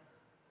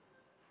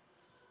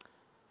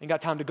 Ain't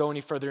got time to go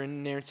any further in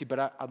inerrancy, but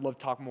I'd love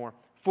to talk more.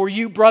 For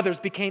you, brothers,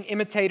 became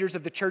imitators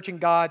of the church in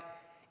God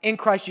in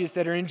Christ Jesus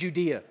that are in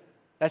Judea.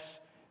 That's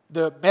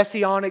the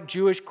Messianic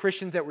Jewish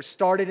Christians that were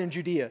started in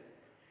Judea.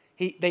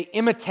 They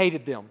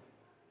imitated them.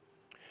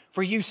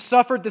 For you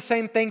suffered the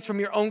same things from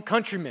your own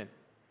countrymen.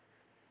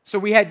 So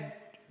we had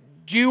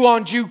Jew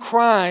on Jew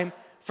crime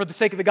for the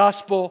sake of the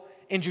gospel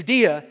in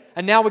Judea,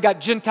 and now we got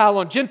Gentile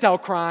on Gentile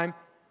crime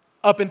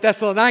up in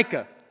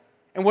Thessalonica.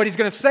 And what he's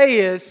going to say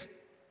is,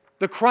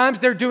 the crimes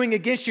they're doing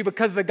against you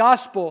because of the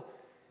gospel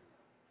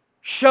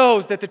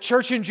shows that the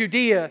church in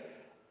Judea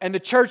and the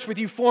church with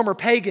you former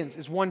pagans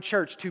is one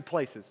church, two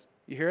places.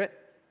 You hear it?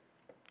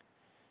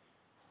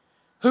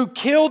 who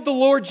killed the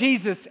Lord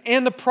Jesus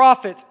and the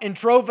prophets and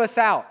drove us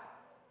out.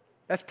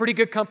 That's pretty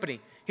good company.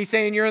 He's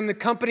saying you're in the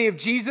company of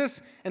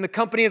Jesus and the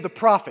company of the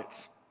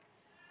prophets.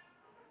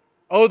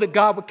 Oh, that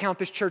God would count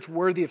this church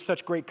worthy of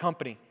such great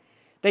company.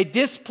 They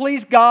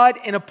displease God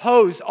and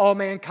oppose all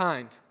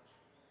mankind.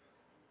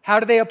 How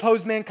do they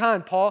oppose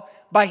mankind, Paul?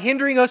 By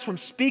hindering us from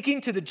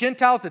speaking to the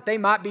Gentiles that they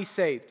might be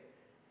saved.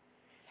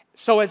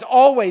 So as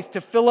always,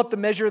 to fill up the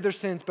measure of their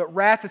sins, but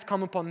wrath has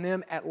come upon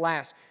them at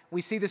last.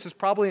 We see this as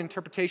probably an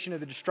interpretation of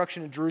the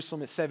destruction of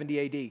Jerusalem at 70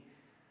 AD.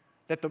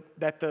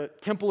 That the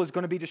temple is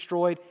going to be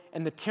destroyed,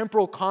 and the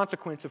temporal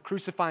consequence of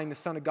crucifying the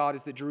Son of God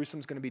is that Jerusalem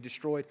is going to be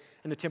destroyed,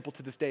 and the temple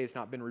to this day has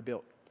not been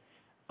rebuilt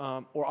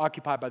or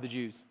occupied by the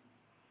Jews.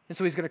 And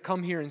so he's going to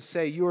come here and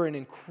say, you are an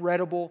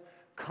incredible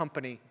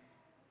company,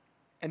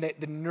 and that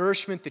the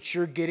nourishment that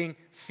you're getting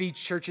feeds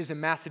churches in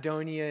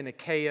Macedonia and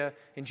Achaia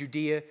and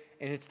Judea,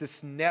 and it's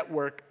this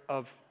network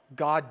of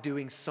God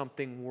doing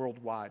something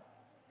worldwide.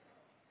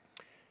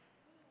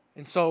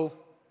 And so,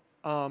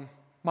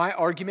 my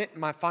argument,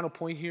 my final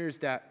point here is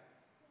that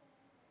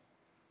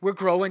we're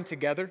growing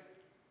together.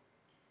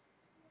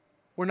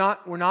 We're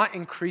not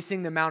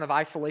increasing the amount of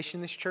isolation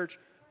in this church.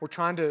 We're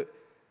trying to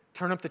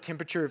turn up the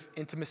temperature of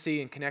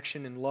intimacy and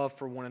connection and love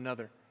for one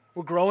another.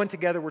 We're growing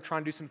together. We're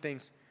trying to do some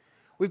things.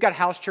 We've got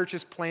house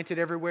churches planted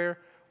everywhere.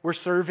 We're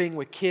serving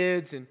with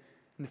kids, and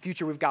in the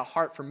future we've got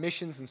heart for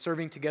missions and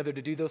serving together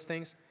to do those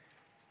things.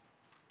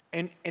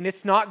 And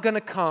it's not going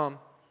to come,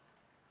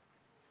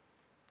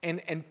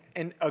 and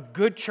a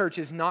good church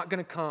is not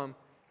going to come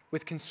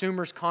with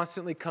consumers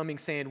constantly coming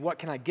saying, what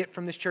can I get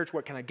from this church?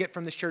 What can I get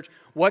from this church?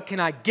 What can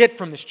I get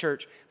from this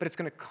church? But it's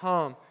going to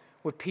come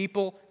with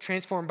people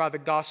transformed by the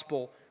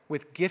gospel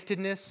with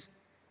giftedness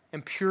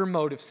and pure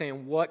motive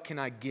saying, what can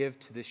I give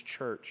to this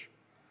church?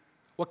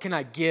 What can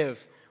I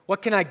give?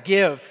 What can I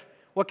give?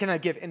 What can I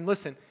give? And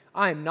listen,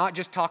 I am not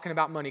just talking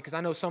about money, because I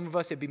know some of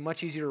us, it'd be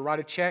much easier to write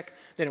a check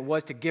than it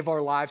was to give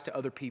our lives to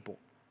other people.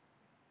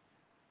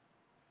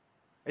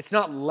 It's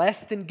not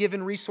less than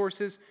given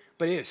resources,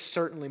 but it is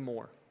certainly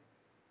more.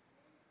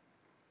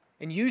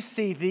 And you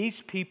see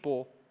these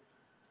people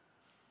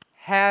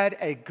had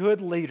a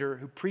good leader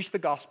who preached the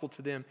gospel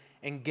to them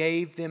and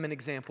gave them an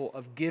example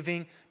of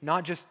giving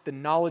not just the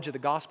knowledge of the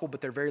gospel,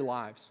 but their very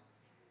lives.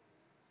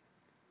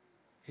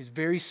 His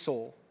very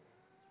soul.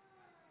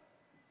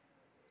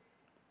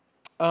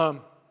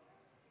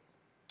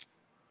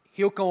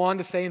 He'll go on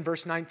to say in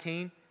verse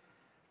 19,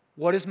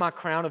 what is my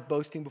crown of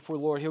boasting before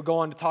the Lord? He'll go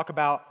on to talk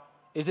about,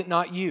 is it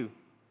not you?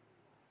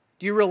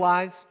 Do you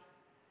realize,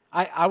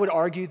 I would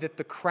argue that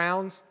the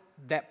crowns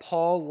that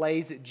Paul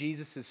lays at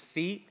Jesus'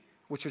 feet,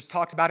 which was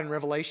talked about in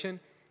Revelation,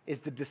 is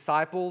the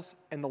disciples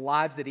and the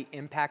lives that he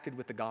impacted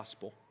with the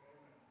gospel.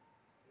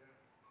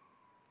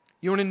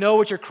 You want to know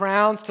what your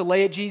crowns to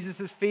lay at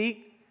Jesus'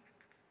 feet?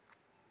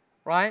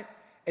 Right?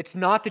 It's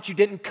not that you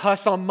didn't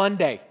cuss on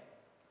Monday.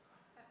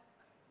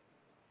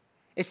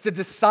 It's the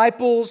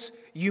disciples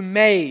you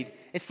made.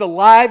 It's the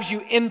lives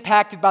you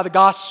impacted by the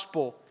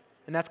gospel.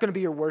 And that's going to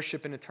be your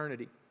worship in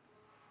eternity.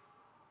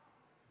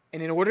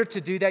 And in order to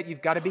do that,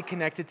 you've got to be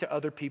connected to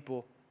other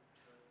people.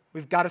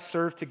 We've got to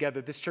serve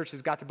together. This church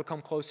has got to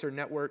become closer,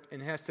 network,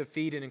 and has to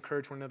feed and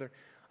encourage one another.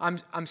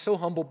 I'm so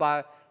humbled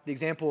by the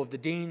example of the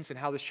deans and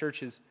how this church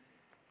has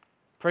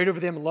prayed over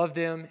them and loved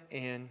them,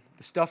 and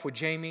the stuff with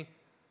Jamie.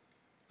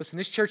 Listen,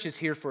 this church is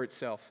here for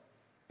itself.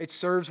 It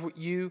serves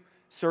you,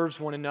 serves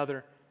one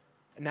another,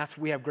 and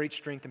we have great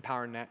strength and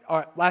power in that. All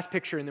right, last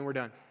picture, and then we're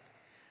done.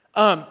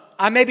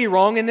 I may be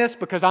wrong in this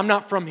because I'm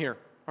not from here,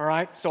 all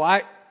right? So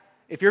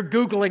if you're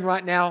Googling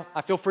right now,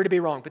 I feel free to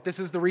be wrong, but this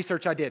is the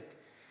research I did.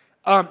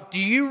 Do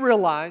you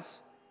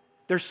realize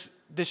there's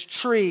this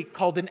tree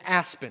called an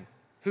aspen?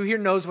 Who here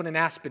knows what an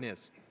aspen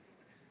is?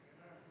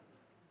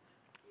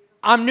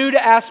 I'm new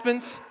to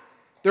aspens.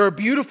 They're a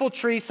beautiful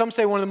tree. Some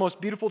say one of the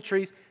most beautiful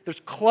trees. There's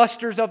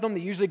clusters of them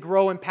that usually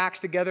grow in packs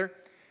together.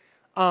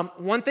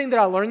 One thing that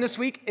I learned this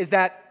week is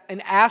that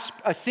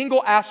a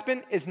single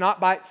aspen is not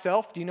by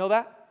itself. Do you know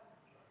that?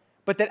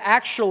 But that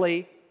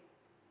actually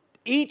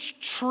each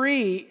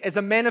tree is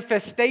a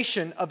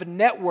manifestation of a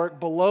network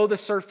below the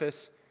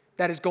surface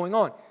that is going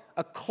on.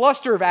 A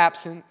cluster of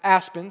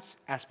aspens,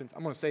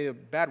 I'm going to say a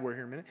bad word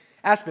here in a minute,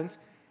 aspens,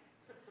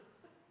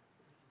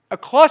 a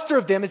cluster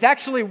of them is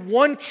actually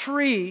one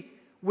tree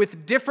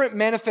with different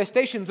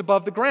manifestations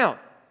above the ground.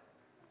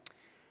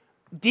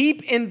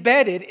 Deep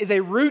embedded is a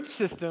root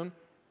system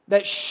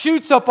that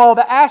shoots up all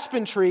the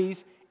aspen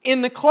trees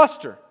in the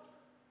cluster.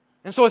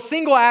 And so a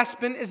single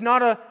aspen is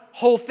not a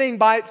whole thing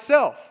by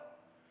itself.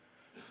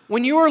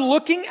 When you are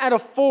looking at a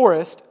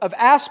forest of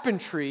aspen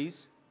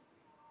trees,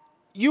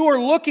 you are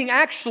looking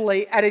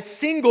actually at a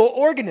single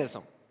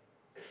organism.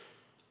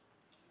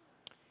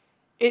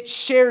 It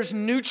shares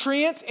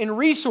nutrients and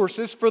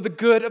resources for the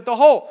good of the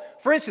whole.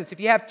 For instance,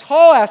 if you have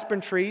tall aspen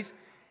trees,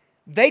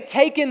 they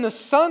take in the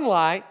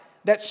sunlight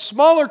that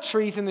smaller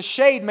trees in the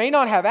shade may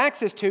not have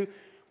access to,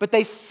 but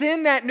they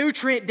send that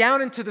nutrient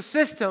down into the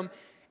system,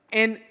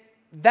 and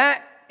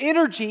that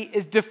energy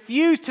is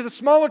diffused to the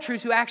smaller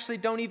trees who actually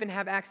don't even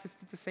have access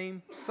to the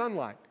same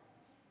sunlight.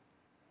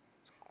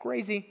 It's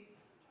crazy,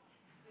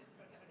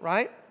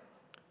 right?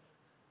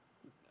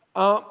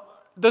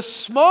 The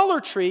smaller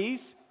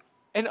trees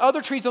and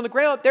other trees on the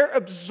ground, they're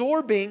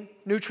absorbing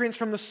nutrients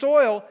from the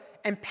soil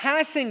and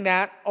passing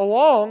that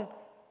along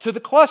to the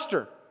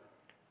cluster,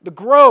 the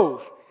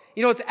grove.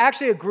 You know, it's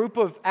actually a group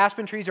of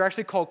aspen trees are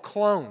actually called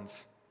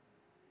clones,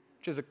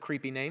 which is a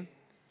creepy name,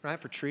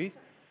 right, for trees.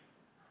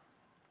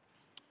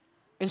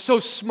 And so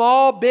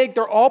small, big,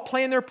 they're all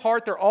playing their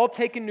part. They're all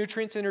taking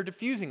nutrients and they're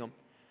diffusing them.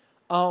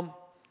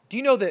 Do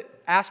you know that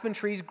aspen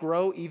trees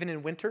grow even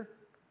in winter?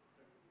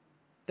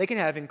 They can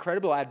have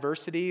incredible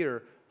adversity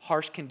or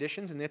harsh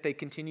conditions, and yet they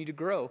continue to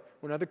grow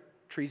when other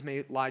trees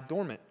may lie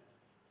dormant.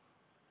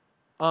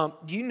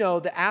 Do you know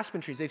that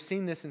aspen trees, they've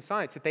seen this in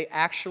science, that they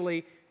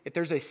actually, if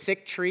there's a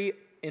sick tree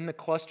in the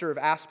cluster of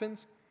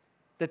aspens,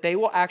 that they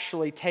will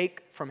actually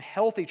take from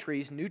healthy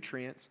trees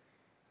nutrients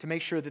to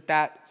make sure that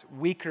that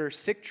weaker,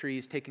 sick tree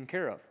is taken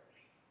care of.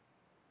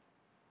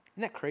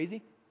 Isn't that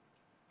crazy?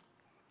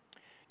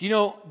 Do you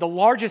know the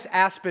largest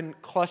aspen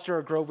cluster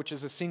or grove, which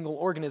is a single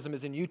organism,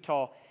 is in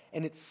Utah,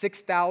 and it's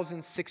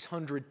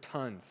 6,600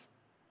 tons.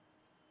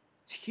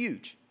 It's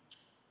huge.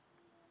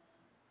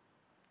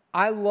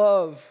 I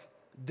love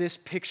this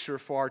picture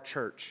for our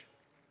church.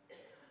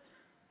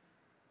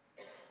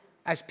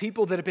 As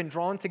people that have been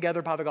drawn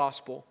together by the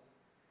gospel,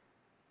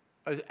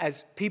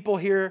 as people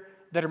here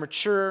that are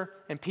mature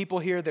and people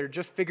here that are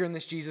just figuring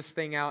this Jesus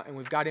thing out, and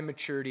we've got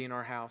immaturity in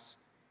our house,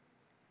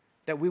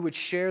 that we would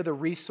share the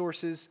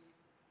resources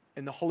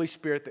and the Holy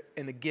Spirit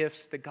and the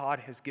gifts that God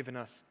has given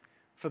us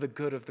for the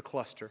good of the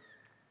cluster.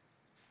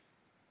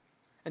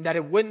 And that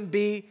it wouldn't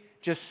be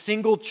just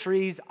single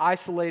trees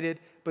isolated,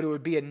 but it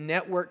would be a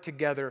network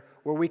together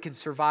where we can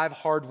survive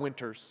hard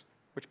winters,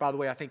 which, by the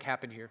way, I think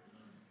happened here.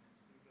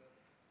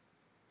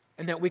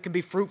 And that we can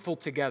be fruitful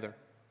together.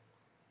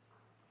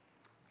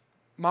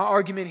 My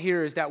argument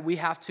here is that we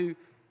have to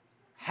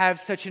have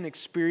such an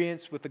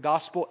experience with the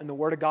gospel and the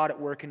Word of God at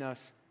work in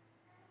us,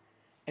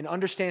 and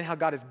understand how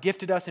God has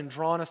gifted us and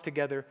drawn us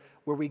together,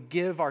 where we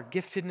give our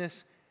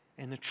giftedness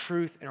and the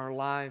truth in our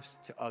lives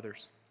to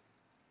others.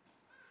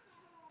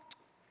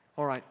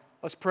 All right,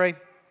 let's pray,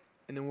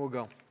 and then we'll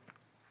go.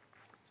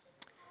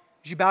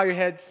 As you bow your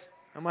heads,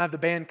 I'm going to have the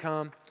band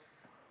come.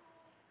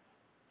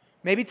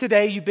 Maybe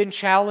today you've been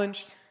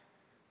challenged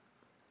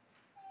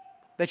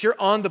that you're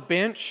on the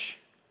bench,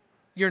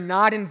 you're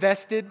not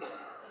invested,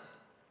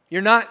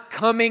 you're not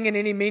coming in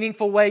any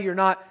meaningful way, you're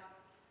not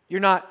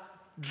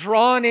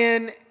drawn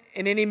in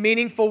any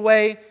meaningful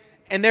way,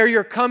 and there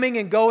you're coming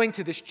and going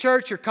to this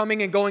church, you're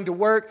coming and going to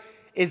work,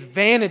 is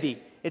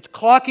vanity. It's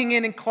clocking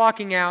in and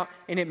clocking out,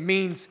 and it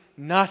means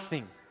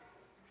nothing.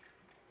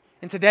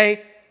 And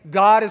today,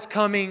 God is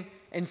coming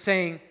and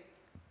saying,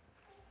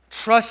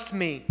 trust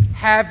me,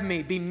 have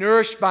me, be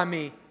nourished by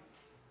me,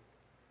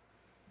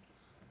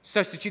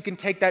 such that you can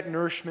take that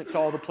nourishment to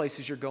all the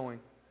places you're going.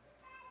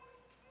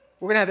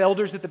 We're going to have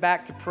elders at the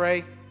back to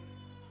pray.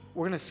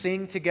 We're going to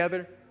sing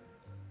together.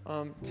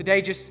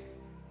 Today, just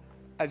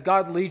as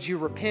God leads you,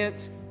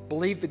 repent,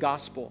 believe the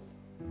gospel.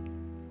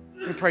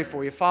 Let me pray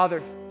for you.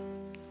 Father,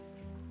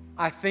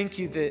 I thank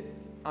you that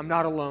I'm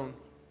not alone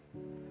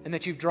and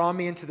that you've drawn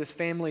me into this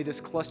family,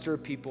 this cluster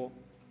of people.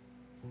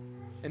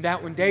 And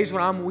that when days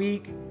when I'm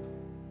weak,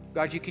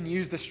 God, you can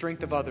use the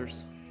strength of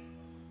others.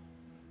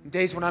 In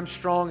days when I'm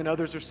strong and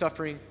others are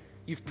suffering,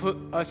 you've put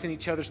us in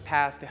each other's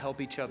paths to help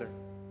each other.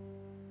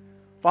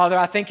 Father,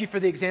 I thank you for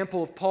the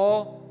example of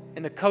Paul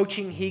and the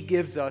coaching he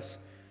gives us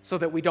so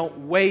that we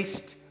don't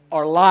waste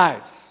our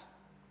lives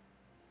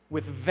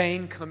with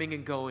vain coming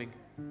and going.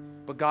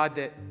 But God,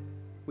 that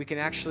we can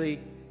actually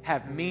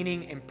have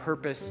meaning and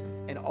purpose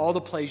in all the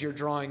places you're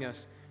drawing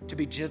us to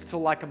be gentle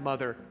like a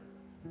mother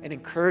and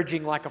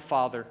encouraging like a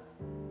father.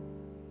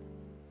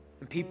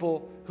 And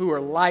people who are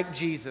like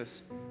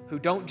Jesus, who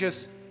don't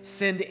just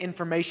send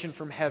information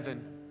from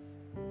heaven,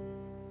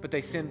 but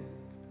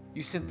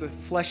you sent the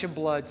flesh and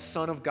blood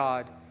Son of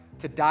God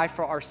to die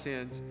for our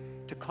sins,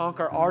 to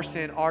conquer our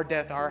sin, our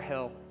death, our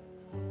hell.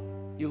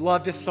 You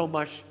loved us so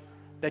much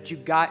that you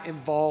got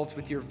involved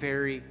with your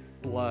very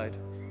blood.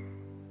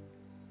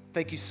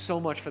 Thank you so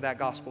much for that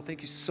gospel.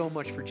 Thank you so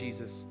much for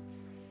Jesus.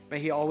 May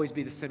he always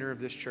be the center of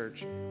this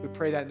church. We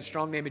pray that in the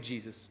strong name of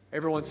Jesus.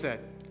 Everyone said,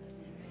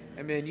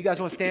 amen. You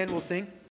guys want to stand? We'll sing.